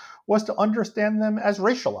clear, was to understand them as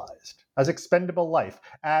racialized, as expendable life,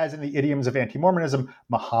 as, in the idioms of anti-Mormonism,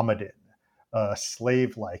 Mohammedan,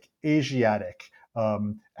 slave-like, Asiatic,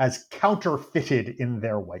 as counterfeited in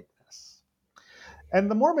their whiteness. And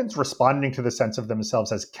the Mormons, responding to the sense of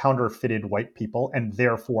themselves as counterfeited white people and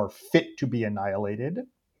therefore fit to be annihilated,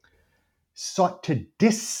 sought to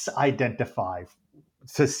disidentify,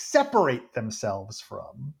 to separate themselves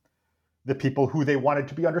from the people who they wanted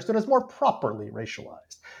to be understood as more properly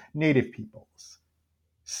racialized. Native peoples,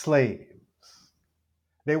 slaves.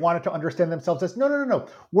 They wanted to understand themselves as, no,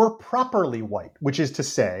 we're properly white, which is to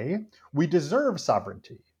say, we deserve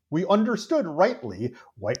sovereignty. We understood rightly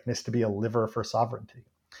whiteness to be a lever for sovereignty.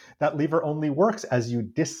 That lever only works as you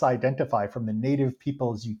disidentify from the native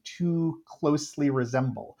peoples you too closely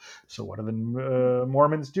resemble. So what do the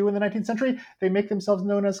Mormons do in the 19th century? They make themselves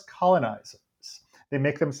known as colonizers. They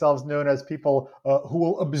make themselves known as people who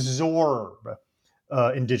will absorb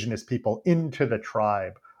indigenous people into the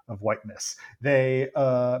tribe of whiteness. They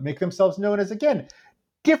make themselves known as, again,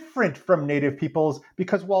 different from native peoples,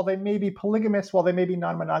 because while they may be polygamous, while they may be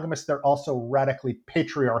non-monogamous, they're also radically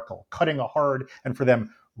patriarchal, cutting a hard, and for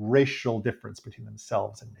them, racial difference between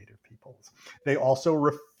themselves and native peoples. They also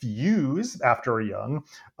refuse, after Young,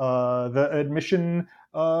 the admission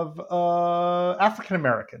of African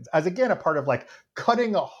Americans as, again, a part of like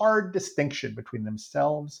cutting a hard distinction between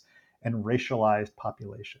themselves and racialized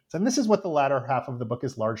populations. And this is what the latter half of the book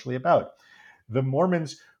is largely about. the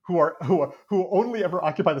Mormons who only ever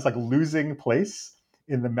occupy this like losing place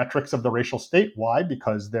in the metrics of the racial state. Why?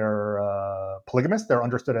 Because they're polygamous. They're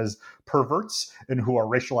understood as perverts and who are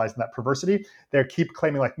racialized in that perversity. They keep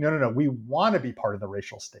claiming like, no, we want to be part of the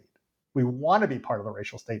racial state. We want to be part of the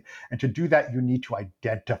racial state. And to do that, you need to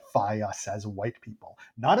identify us as white people,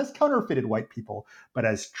 not as counterfeited white people, but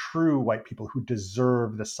as true white people who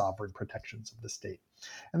deserve the sovereign protections of the state.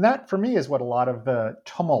 And that, for me, is what a lot of the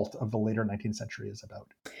tumult of the later 19th century is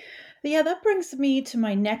about. Yeah, that brings me to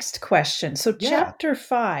my next question. So, Chapter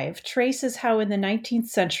 5 traces how in the 19th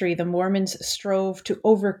century the Mormons strove to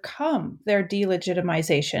overcome their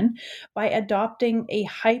delegitimization by adopting a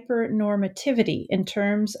hypernormativity in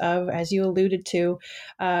terms of, as you alluded to,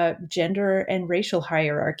 gender and racial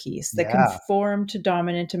hierarchies that conform to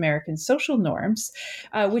dominant American social norms,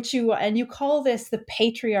 which you call this the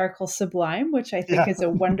patriarchal sublime, which I think is a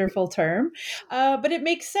wonderful term. But it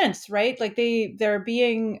makes sense, right? Like they're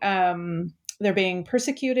being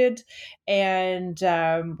persecuted, and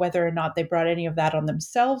whether or not they brought any of that on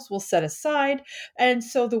themselves we'll set aside. And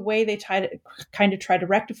so the way they try to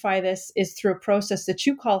rectify this is through a process that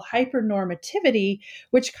you call hypernormativity,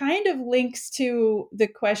 which kind of links to the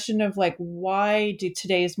question of like, why do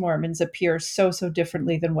today's Mormons appear so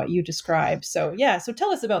differently than what you describe? So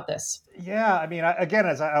tell us about this. Yeah, I mean, again,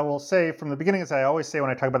 as I will say from the beginning, as I always say when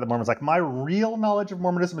I talk about the Mormons, like my real knowledge of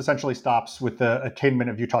Mormonism essentially stops with the attainment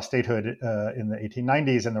of Utah statehood in the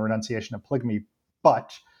 1890s and the renunciation of polygamy.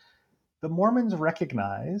 But the Mormons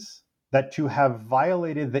recognize that to have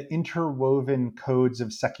violated the interwoven codes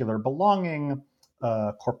of secular belonging,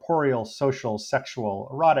 corporeal, social, sexual,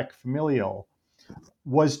 erotic, familial,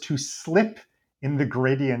 was to slip in the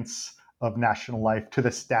gradients of national life to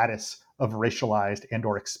the status of racialized and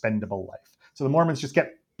or expendable life. So the Mormons just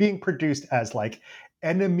get being produced as like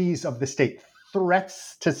enemies of the state,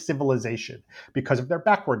 threats to civilization because of their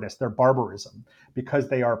backwardness, their barbarism, because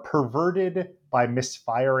they are perverted by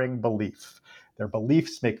misfiring belief. Their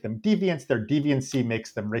beliefs make them deviants, their deviancy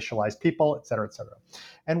makes them racialized people, et cetera, et cetera.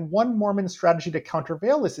 And one Mormon strategy to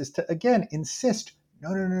countervail this is to, again, insist,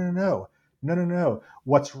 no.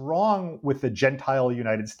 What's wrong with the Gentile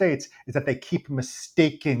United States is that they keep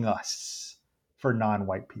mistaking us for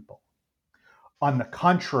non-white people. On the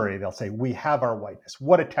contrary, they'll say, we have our whiteness.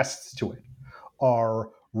 What attests to it? Our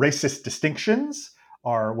racist distinctions,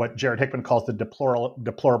 are what Jared Hickman calls the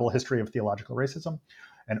deplorable history of theological racism,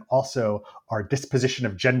 and also our disposition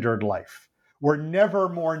of gendered life. We're never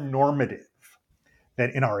more normative than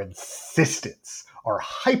in our insistence, our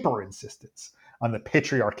hyper-insistence on the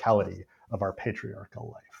patriarchality of our patriarchal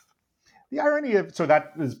life. The irony of, so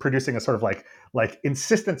that is producing a sort of like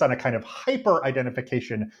insistence on a kind of hyper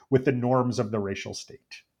identification with the norms of the racial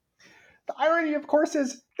state. The irony, of course,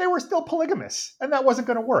 is they were still polygamous, and that wasn't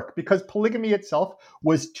going to work because polygamy itself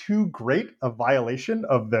was too great a violation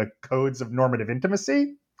of the codes of normative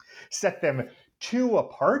intimacy, set them too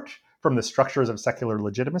apart from the structures of secular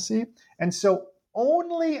legitimacy. And so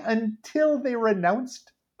only until they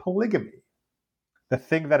renounced polygamy, the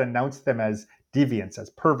thing that announced them as deviants,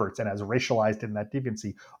 as perverts, and as racialized in that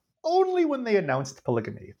deviancy, only when they announced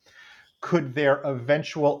polygamy could their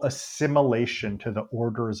eventual assimilation to the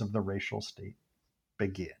orders of the racial state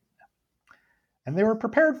begin. And they were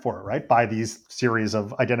prepared for it, right, by these series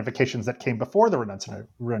of identifications that came before the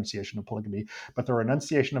renunciation of polygamy. But the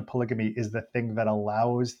renunciation of polygamy is the thing that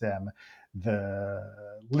allows them the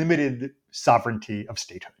limited sovereignty of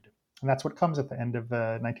statehood. And that's what comes at the end of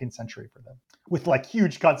the 19th century for them, with like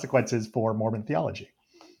huge consequences for Mormon theology.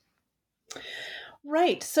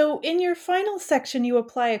 Right. So in your final section, you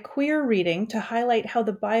apply a queer reading to highlight how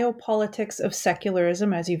the biopolitics of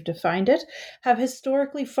secularism, as you've defined it, have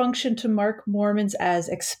historically functioned to mark Mormons as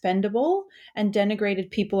expendable and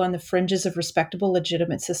denigrated people on the fringes of respectable,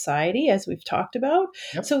 legitimate society, as we've talked about.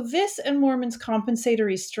 Yep. So this and Mormons'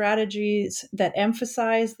 compensatory strategies that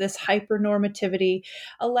emphasize this hypernormativity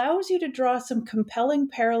allows you to draw some compelling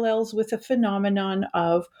parallels with the phenomenon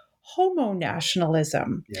of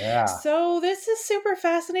homo-nationalism. Yeah. So this is super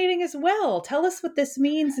fascinating as well. Tell us what this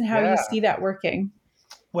means and how you see that working.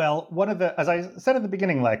 Well, as I said at the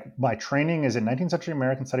beginning, like my training is in 19th century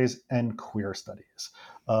American studies and queer studies.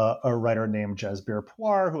 A writer named Jasbir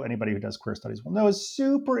Puar, who anybody who does queer studies will know, is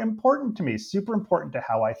super important to me, super important to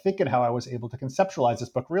how I think and how I was able to conceptualize this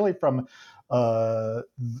book really from the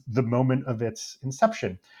moment of its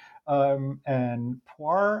inception. And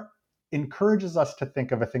Puar encourages us to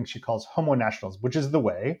think of a thing she calls homo-nationalism, which is the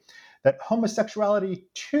way that homosexuality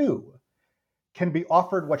too can be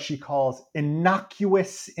offered what she calls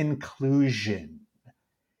innocuous inclusion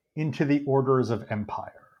into the orders of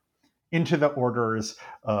empire, into the orders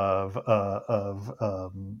of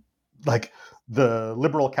like the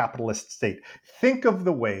liberal capitalist state. Think of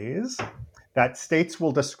the ways that states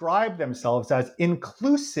will describe themselves as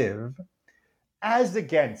inclusive as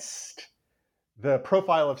against the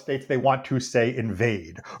profile of states they want to, say,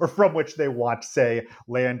 invade, or from which they want, say,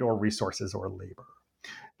 land or resources or labor.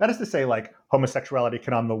 That is to say, like, homosexuality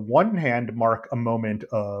can on the one hand mark a moment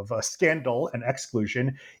of scandal and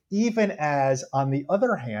exclusion, even as, on the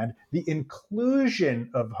other hand, the inclusion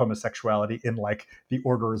of homosexuality in, like, the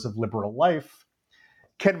orders of liberal life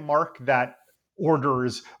can mark that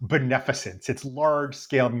order's beneficence, its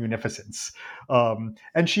large-scale munificence.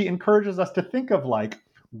 And she encourages us to think of, like,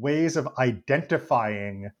 ways of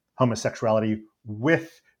identifying homosexuality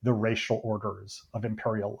with the racial orders of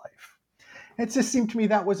imperial life. It just seemed to me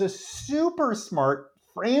that was a super smart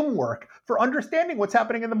framework for understanding what's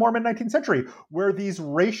happening in the Mormon 19th century, where these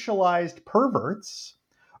racialized perverts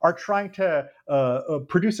are trying to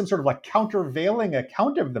produce some sort of like countervailing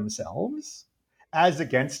account of themselves as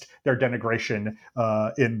against their denigration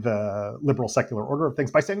in the liberal secular order of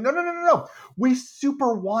things by saying, no, we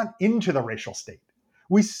super want into the racial state.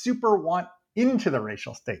 We super want into the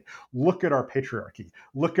racial state. Look at our patriarchy.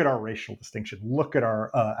 Look at our racial distinction. Look at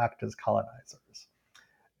our act as colonizers.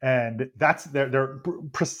 And that's they're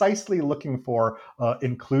precisely looking for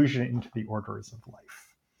inclusion into the orders of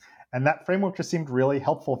life. And that framework just seemed really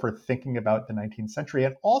helpful for thinking about the 19th century,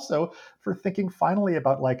 and also for thinking finally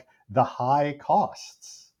about like the high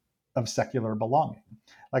costs of secular belonging.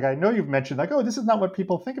 Like, I know you've mentioned like, oh, this is not what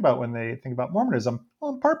people think about when they think about Mormonism.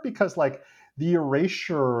 Well, in part because like the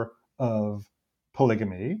erasure of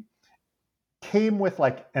polygamy came with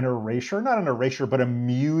like an erasure, not an erasure, but a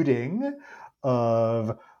muting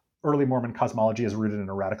of early Mormon cosmology as rooted in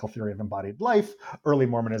a radical theory of embodied life, early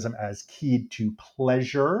Mormonism as keyed to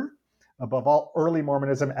pleasure, above all, early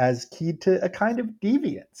Mormonism as keyed to a kind of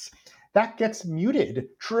deviance. That gets muted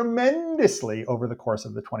tremendously over the course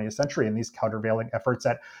of the 20th century in these countervailing efforts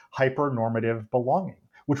at hyper-normative belonging,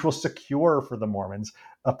 which will secure for the Mormons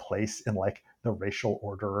a place in like the racial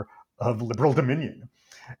order of liberal dominion.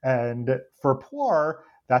 And for Poir,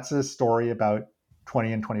 that's a story about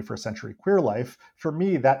 20th and 21st century queer life. For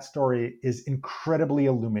me, that story is incredibly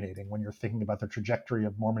illuminating when you're thinking about the trajectory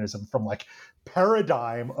of Mormonism from like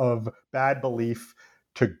paradigm of bad belief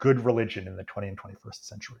to good religion in the 20th and 21st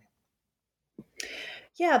century.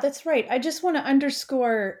 Yeah, that's right. I just want to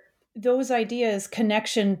underscore those ideas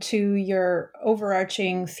connection to your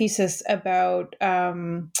overarching thesis about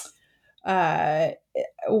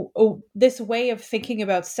this way of thinking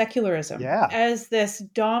about secularism as this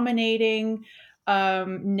dominating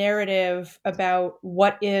narrative about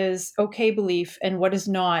what is okay belief and what is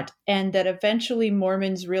not, and that eventually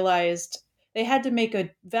Mormons realized they had to make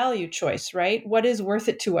a value choice, right? What is worth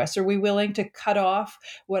it to us? Are we willing to cut off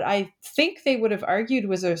what I think they would have argued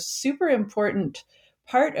was a super important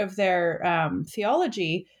part of their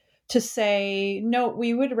theology, to say, no,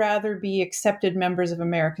 we would rather be accepted members of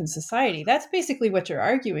American society? That's basically what you're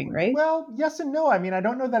arguing, right? Well, yes and no. I mean, I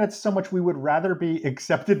don't know that it's so much we would rather be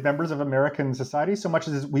accepted members of American society so much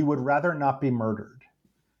as we would rather not be murdered.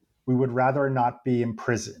 We would rather not be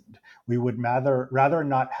imprisoned. We would rather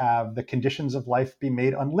not have the conditions of life be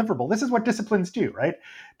made unlivable. This is what disciplines do, right?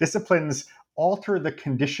 Disciplines alter the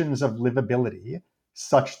conditions of livability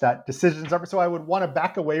such that decisions are. So I would want to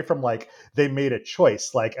back away from like they made a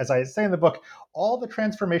choice. Like, as I say in the book, all the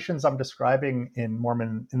transformations I'm describing in the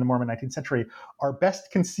Mormon 19th century are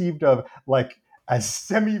best conceived of like as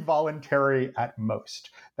semi-voluntary at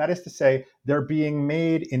most. That is to say, they're being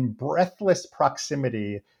made in breathless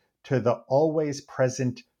proximity to the always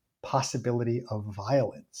present possibility of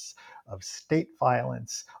violence, of state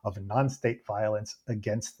violence, of non-state violence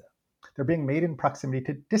against them. They're being made in proximity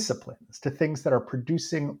to disciplines, to things that are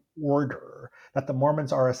producing order, that the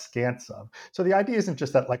Mormons are askance of. So the idea isn't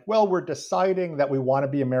just that, like, well, we're deciding that we want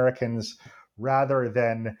to be Americans rather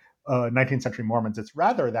than 19th century Mormons. It's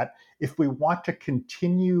rather that if we want to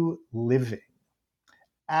continue living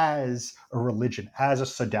as a religion, as a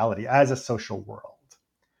sodality, as a social world,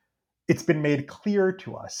 it's been made clear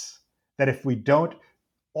to us that if we don't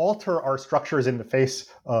alter our structures in the face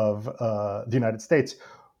of the United States,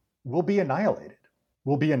 we'll be annihilated.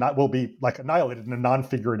 We'll be like annihilated in a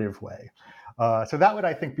non-figurative way. So that would,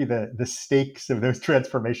 I think, be the stakes of those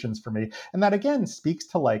transformations for me. And that, again, speaks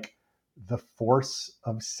to like the force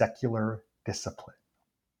of secular discipline.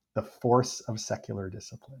 The force of secular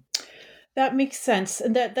discipline. That makes sense.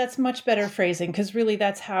 And that's much better phrasing, because really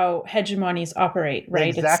that's how hegemonies operate,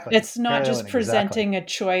 right? Exactly. It's not just Carolyn, presenting a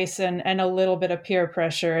choice and a little bit of peer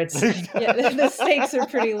pressure. It's the stakes are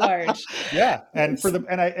pretty large. Yeah, and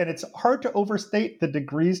it's hard to overstate the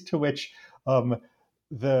degrees to which I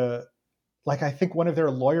think one of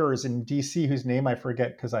their lawyers in DC, whose name I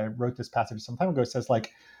forget because I wrote this passage some time ago, says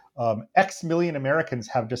X million Americans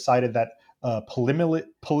have decided that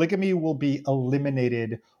polygamy will be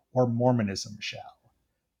eliminated or Mormonism shall.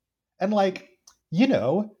 And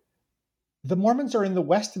the Mormons are in the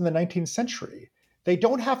West in the 19th century. They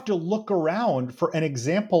don't have to look around for an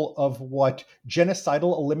example of what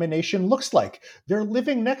genocidal elimination looks like. They're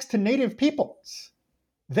living next to native peoples.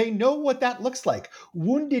 They know what that looks like.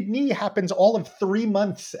 Wounded Knee happens all of 3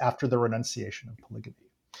 months after the renunciation of polygamy.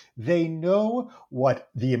 They know what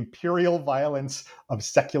the imperial violence of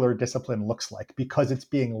secular discipline looks like because it's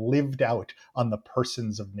being lived out on the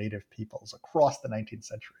persons of native peoples across the 19th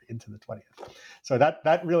century into the 20th. So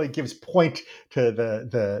that really gives point to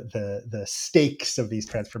the stakes of these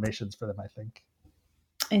transformations for them, I think.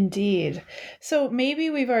 Indeed. So maybe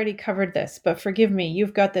we've already covered this, but forgive me,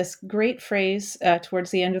 you've got this great phrase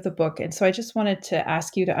towards the end of the book. And so I just wanted to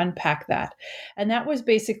ask you to unpack that. And that was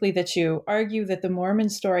basically that you argue that the Mormon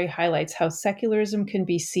story highlights how secularism can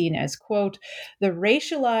be seen as, quote, the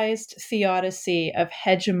racialized theodicy of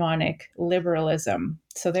hegemonic liberalism.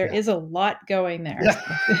 So there is a lot going there.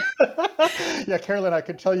 Yeah, Carolyn, I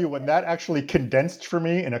can tell you when that actually condensed for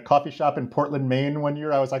me in a coffee shop in Portland, Maine one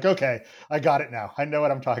year, I was like, okay, I got it now. I know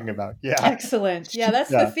what I'm talking about. Yeah. Excellent. Yeah,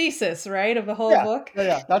 that's the thesis, right, of the whole book?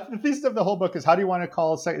 Yeah. That's the thesis of the whole book is how do you want to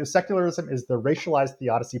call secularism is the racialized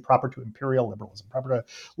theodicy proper to imperial liberalism, proper to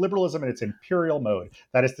liberalism in its imperial mode.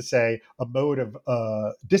 That is to say, a mode of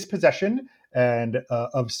dispossession and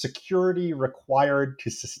of security required to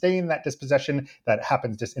sustain that dispossession that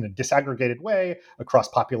happens just in a disaggregated way across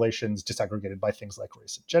populations, disaggregated by things like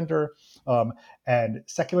race and gender. And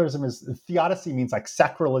secularism theodicy means like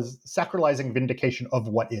sacralizing vindication of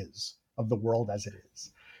what is, of the world as it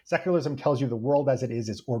is. Secularism tells you the world as it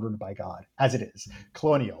is ordered by God, as it is,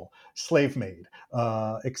 colonial, slave-made,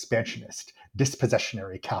 expansionist,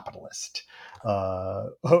 dispossessionary capitalist,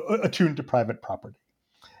 attuned to private property.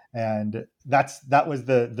 And that was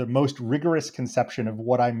the most rigorous conception of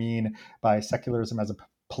what I mean by secularism as a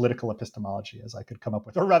political epistemology as I could come up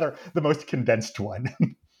with, or rather the most condensed one.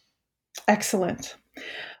 Excellent.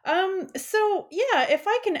 So yeah, if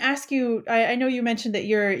I can ask you, I know you mentioned that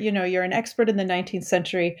you're an expert in the 19th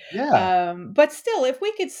century. Yeah. But still, if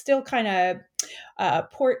we could still kind of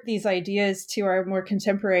port these ideas to our more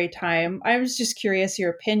contemporary time, I was just curious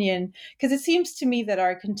your opinion, because it seems to me that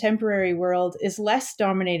our contemporary world is less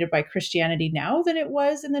dominated by Christianity now than it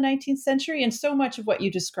was in the 19th century. And so much of what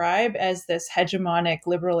you describe as this hegemonic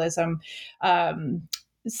liberalism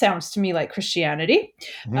sounds to me like Christianity,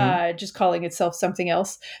 just calling itself something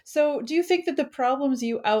else. So do you think that the problems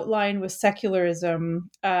you outline with secularism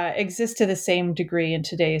exist to the same degree in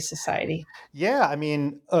today's society? Yeah, I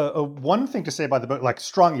mean, one thing to say about the book, like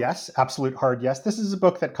strong yes, absolute hard yes. This is a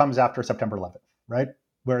book that comes after September 11th, right?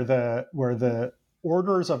 Where the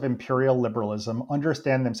orders of imperial liberalism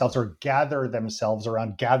understand themselves or gather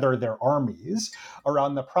their armies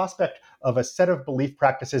around the prospect of a set of belief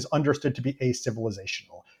practices understood to be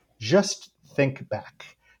acivilizational. Just think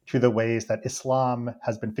back to the ways that Islam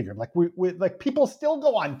has been figured. Like people still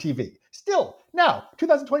go on TV, still now,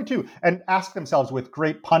 2022, and ask themselves with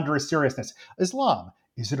great ponderous seriousness, Islam,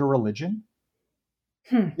 is it a religion?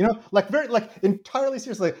 Entirely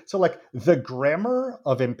seriously. So the grammar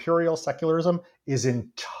of imperial secularism is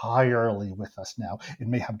entirely with us now. It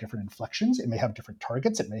may have different inflections. It may have different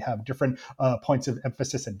targets. It may have different points of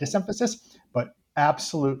emphasis and disemphasis, but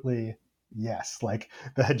absolutely yes. Like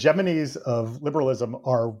the hegemonies of liberalism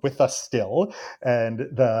are with us still, and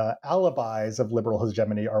the alibis of liberal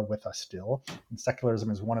hegemony are with us still. And secularism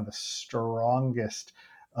is one of the strongest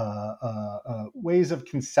ways of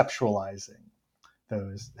conceptualizing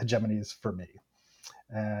those hegemonies for me.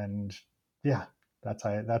 And yeah, that's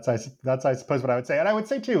I suppose what I would say. And I'd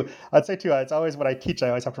say too, it's always what I teach. I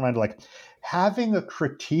always have to remind, having a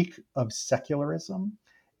critique of secularism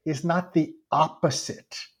is not the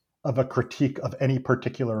opposite of a critique of any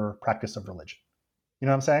particular practice of religion. You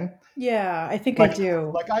know what I'm saying? Yeah, I think I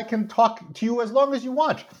do. I can talk to you as long as you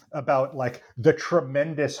want about the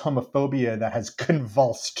tremendous homophobia that has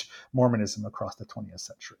convulsed Mormonism across the 20th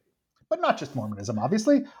century. But not just Mormonism,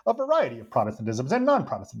 obviously, a variety of Protestantisms and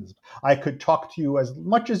non-Protestantism. I could talk to you as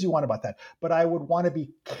much as you want about that, but I would want to be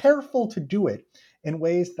careful to do it in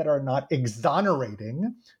ways that are not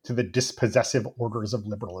exonerating to the dispossessive orders of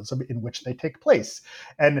liberalism in which they take place.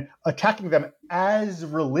 And attacking them as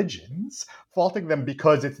religions, faulting them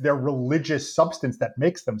because it's their religious substance that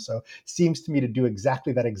makes them so, seems to me to do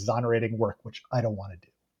exactly that exonerating work, which I don't want to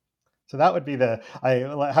do. So that would be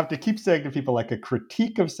I have to keep saying to people, like, a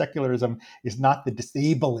critique of secularism is not the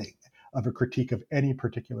disabling of a critique of any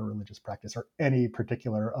particular religious practice or any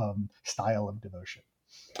particular style of devotion.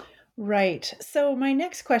 Right. So my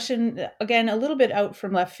next question, again, a little bit out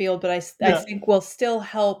from left field, but I think will still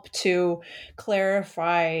help to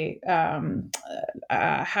clarify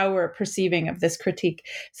how we're perceiving of this critique.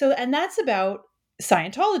 So, and that's about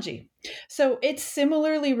Scientology. So it's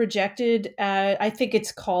similarly rejected. I think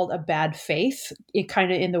it's called a bad faith. It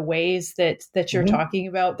kind of in the ways that you're talking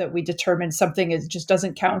about, that we determine something just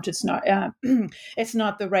doesn't count. It's not it's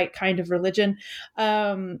not the right kind of religion,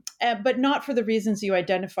 but not for the reasons you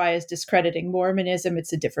identify as discrediting Mormonism.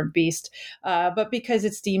 It's a different beast, but because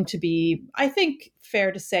it's deemed to be, I think,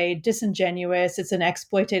 fair to say, disingenuous. It's an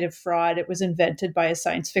exploitative fraud. It was invented by a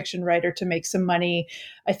science fiction writer to make some money.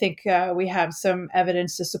 I think we have some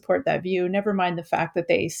evidence to support that view, never mind the fact that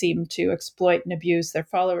they seem to exploit and abuse their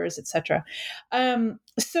followers, etc.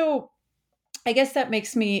 So I guess that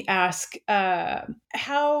makes me ask,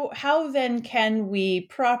 how then can we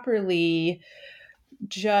properly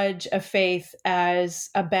judge a faith as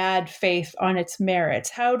a bad faith on its merits?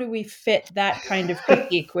 How do we fit that kind of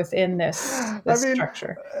critique within this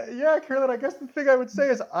structure? Yeah, Carolyn, I guess the thing I would say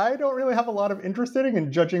is I don't really have a lot of interest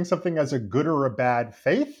in judging something as a good or a bad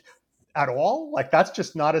faith at all. Like, that's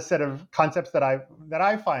just not a set of concepts that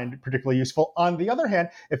I find particularly useful. On the other hand,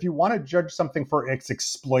 if you want to judge something for its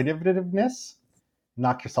exploitativeness,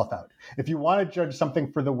 knock yourself out. If you want to judge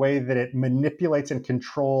something for the way that it manipulates and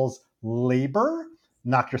controls labor,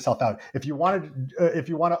 knock yourself out. If you want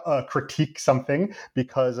to critique something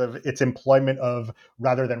because of its employment of,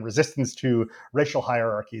 rather than resistance to, racial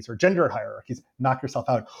hierarchies or gender hierarchies, knock yourself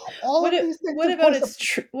out. What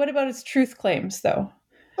about its truth claims, though?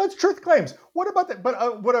 That's truth claims. What about that?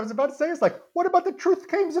 But what I was about to say is, like, what about the truth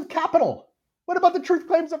claims of capital? What about the truth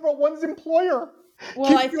claims of one's employer?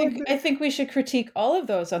 Well, I think we should critique all of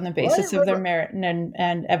those on the basis of their merit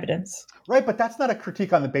and evidence. Right, but that's not a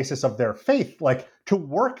critique on the basis of their faith. Like, to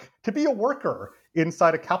be a worker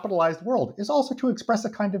inside a capitalized world is also to express a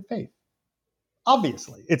kind of faith.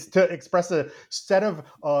 Obviously, it's to express a set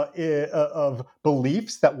of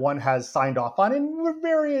beliefs that one has signed off on in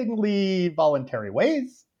varyingly voluntary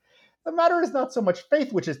ways. The matter is not so much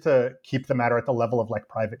faith, which is to keep the matter at the level of, like,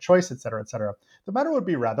 private choice, et cetera, et cetera. The matter would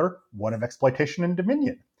be rather one of exploitation and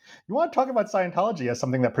dominion. You want to talk about Scientology as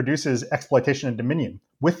something that produces exploitation and dominion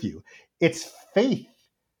with you. Its faith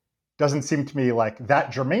doesn't seem to me like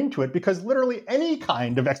that germane to it, because literally any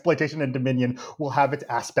kind of exploitation and dominion will have its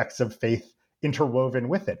aspects of faith interwoven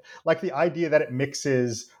with it. Like the idea that it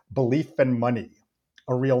mixes belief and money,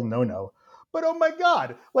 a real no-no. But oh my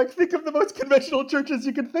God, like, think of the most conventional churches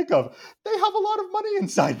you can think of. They have a lot of money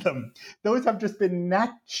inside them. Those have just been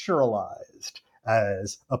naturalized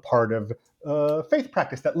as a part of faith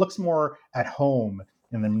practice that looks more at home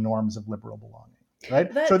in the norms of liberal belonging.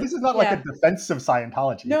 Right? So this is not like a defense of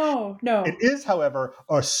Scientology. No. It is, however,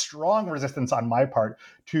 a strong resistance on my part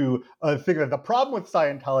to figure that the problem with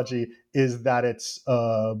Scientology is that it's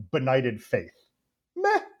benighted faith.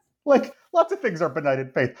 Meh. Like, lots of things are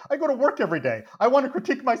benighted faith. I go to work every day. I want to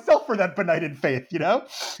critique myself for that benighted faith, you know?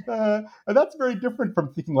 And that's very different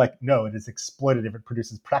from thinking, like, no, it is exploitative. It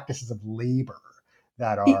produces practices of labor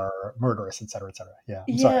that are murderous, et cetera, et cetera.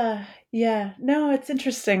 Yeah. Yeah. No, it's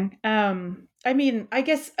interesting. I mean, I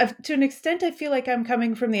guess to an extent, I feel like I'm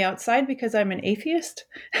coming from the outside because I'm an atheist,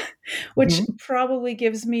 which probably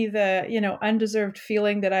gives me the, undeserved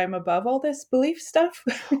feeling that I'm above all this belief stuff.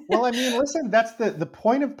 Well, I mean, listen, that's the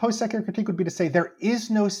point of post-secular critique would be to say there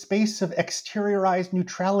is no space of exteriorized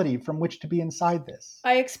neutrality from which to be inside this.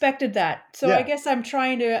 I expected that. So I guess I'm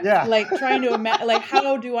trying to imagine, like,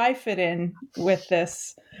 how do I fit in with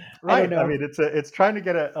this? Right. I mean, it's trying to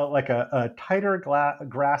get a tighter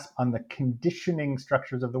grasp on the conditioning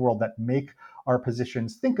structures of the world that make our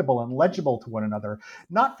positions thinkable and legible to one another,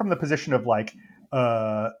 not from the position of, like,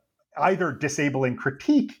 either disabling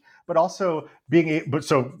critique, but also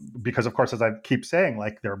because, of course, as I keep saying,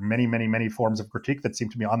 like, there are many, many, many forms of critique that seem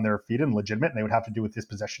to be on their feet and legitimate, and they would have to do with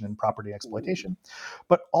dispossession and property exploitation,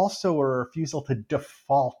 but also a refusal to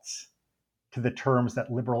default to the terms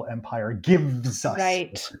that liberal empire gives us.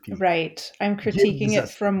 Right. I'm critiquing it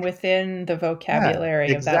from within the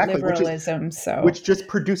vocabulary of that liberalism. Which just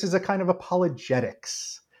produces a kind of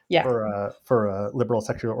apologetics Yeah. for a liberal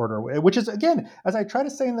secular order, which is, again, as I try to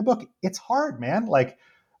say in the book, it's hard, man. Like,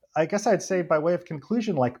 I guess I'd say by way of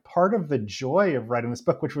conclusion, like part of the joy of writing this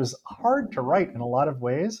book, which was hard to write in a lot of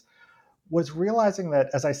ways, was realizing that,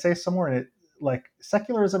 as I say somewhere in it, like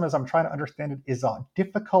secularism, as I'm trying to understand it, is a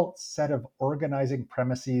difficult set of organizing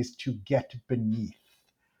premises to get beneath,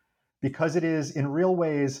 because it is in real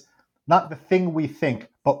ways not the thing we think,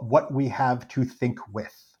 but what we have to think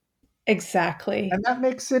with. Exactly. And that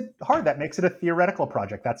makes it hard. That makes it a theoretical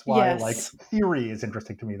project. That's why like theory is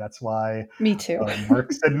interesting to me. That's why me too.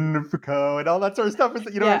 Marx and Foucault and all that sort of stuff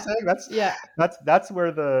is, you know what I'm saying? That's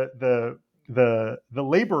where the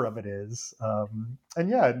labor of it is.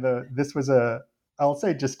 This was I'll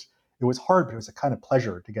say just, it was hard, but it was a kind of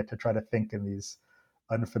pleasure to get to try to think in these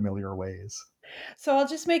unfamiliar ways. So I'll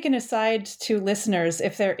just make an aside to listeners.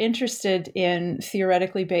 If they're interested in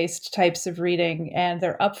theoretically based types of reading and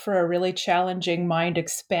they're up for a really challenging, mind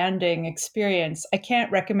expanding experience, I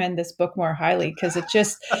can't recommend this book more highly, because it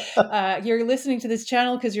just, you're listening to this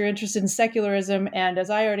channel because you're interested in secularism. And as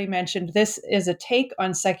I already mentioned, this is a take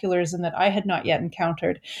on secularism that I had not yet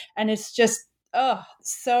encountered. And it's just,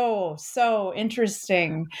 so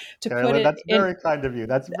interesting to Carolyn, put it. That's very kind of you.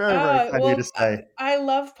 That's very kind of you to say. I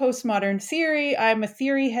love postmodern theory. I'm a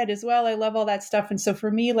theory head as well. I love all that stuff. And so for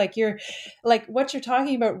me, like what you're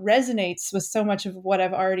talking about resonates with so much of what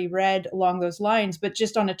I've already read along those lines, but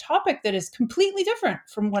just on a topic that is completely different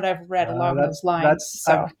from what I've read along those lines.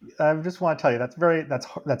 I just want to tell you,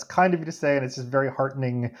 that's kind of you to say, and it's just very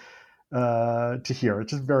heartening to hear.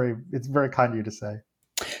 It's very kind of you to say.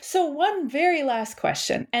 So one very last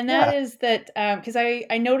question, and that is that because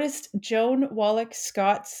I noticed Joan Wallach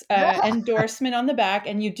Scott's endorsement on the back,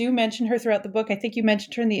 and you do mention her throughout the book. I think you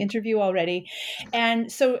mentioned her in the interview already. And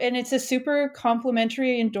it's a super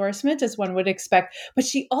complimentary endorsement, as one would expect, but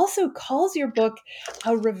she also calls your book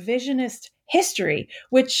a revisionist history,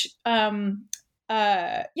 which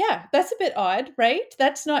that's a bit odd, right?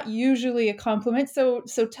 That's not usually a compliment. So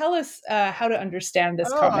tell us how to understand this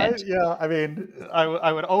comment.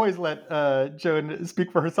 I would always let Joan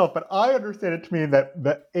speak for herself, but I understand it to mean that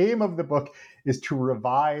the aim of the book is to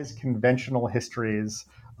revise conventional histories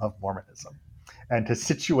of Mormonism and to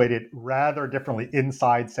situate it rather differently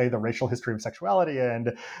inside, say, the racial history of sexuality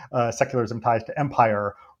and secularism ties to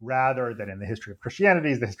empire, rather than in the history of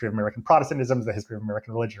Christianity, the history of American Protestantism, the history of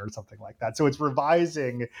American religion, or something like that. So it's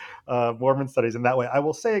revising Mormon studies in that way. I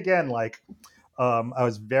will say again, I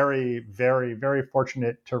was very, very, very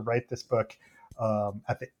fortunate to write this book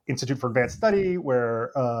at the Institute for Advanced Study, where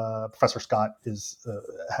Professor Scott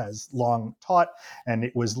has long taught, and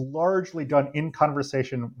it was largely done in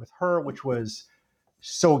conversation with her, which was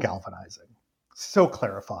so galvanizing, so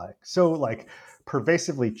clarifying, so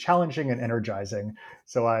pervasively challenging and energizing.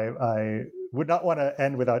 So I would not want to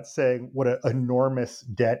end without saying what an enormous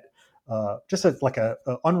debt, just a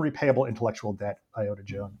unrepayable intellectual debt I owe to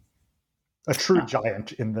Joan. A true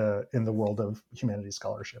giant in the world of humanities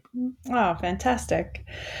scholarship. Oh, fantastic.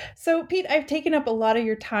 So, Pete, I've taken up a lot of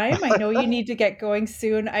your time. I know you need to get going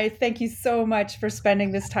soon. I thank you so much for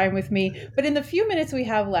spending this time with me. But in the few minutes we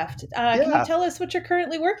have left, can you tell us what you're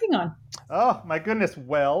currently working on? Oh, my goodness.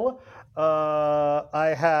 Well,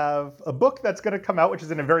 I have a book that's going to come out, which is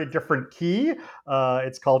in a very different key.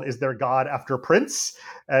 It's called Is There God After Prince?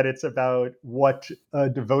 And it's about what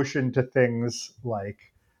devotion to things like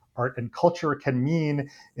art and culture can mean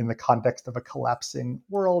in the context of a collapsing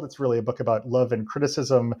world. It's really a book about love and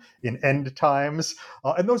criticism in end times.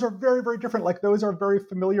 And those are very, very different. Those are very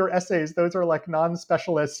familiar essays. Those are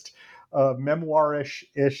non-specialist,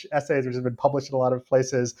 memoirish-ish essays, which have been published in a lot of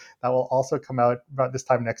places. That will also come out about this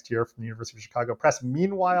time next year from the University of Chicago Press.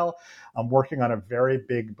 Meanwhile, I'm working on a very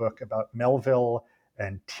big book about Melville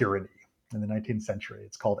and tyranny in the 19th century.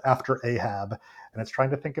 It's called After Ahab, and it's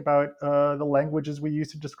trying to think about the languages we use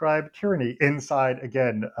to describe tyranny inside,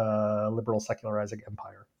 again, liberal secularizing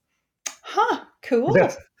empire. Huh, cool.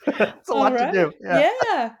 Yes. It's a lot to do.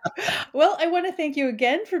 Yeah. Well, I want to thank you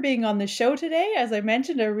again for being on the show today. As I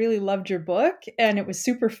mentioned, I really loved your book, and it was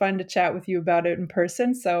super fun to chat with you about it in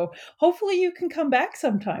person. So hopefully you can come back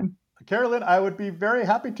sometime. Carolyn, I would be very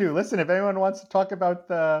happy to. Listen, if anyone wants to talk about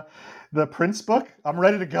the Prince book, I'm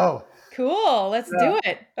ready to go. Cool. Let's do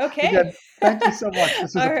it. Okay. Again, thank you so much.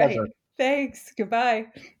 This was a pleasure. Thanks. Goodbye.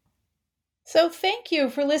 So thank you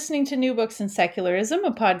for listening to New Books in Secularism,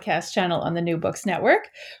 a podcast channel on the New Books Network.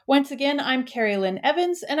 Once again, I'm Carrie Lynn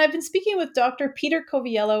Evans, and I've been speaking with Dr. Peter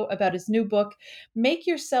Coviello about his new book, Make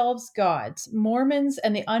Yourselves Gods, Mormons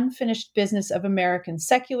and the Unfinished Business of American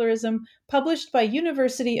Secularism, published by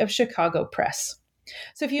University of Chicago Press.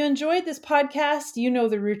 So if you enjoyed this podcast, you know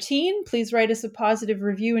the routine. Please write us a positive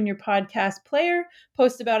review in your podcast player,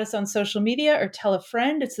 post about us on social media, or tell a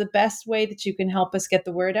friend. It's the best way that you can help us get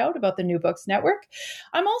the word out about the New Books Network.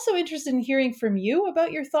 I'm also interested in hearing from you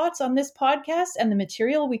about your thoughts on this podcast and the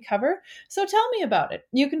material we cover, so tell me about it.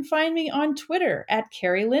 You can find me on Twitter at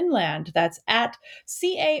Carrie Linland. That's at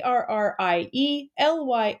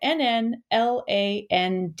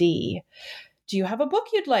CarrieLynnLand. Do you have a book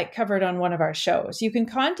you'd like covered on one of our shows? You can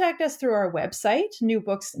contact us through our website,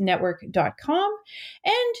 newbooksnetwork.com,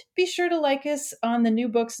 and be sure to like us on the New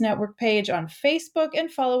Books Network page on Facebook and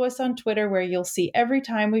follow us on Twitter, where you'll see every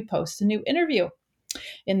time we post a new interview.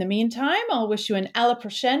 In the meantime, I'll wish you an à la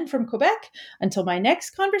prochaine from Quebec until my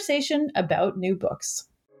next conversation about new books.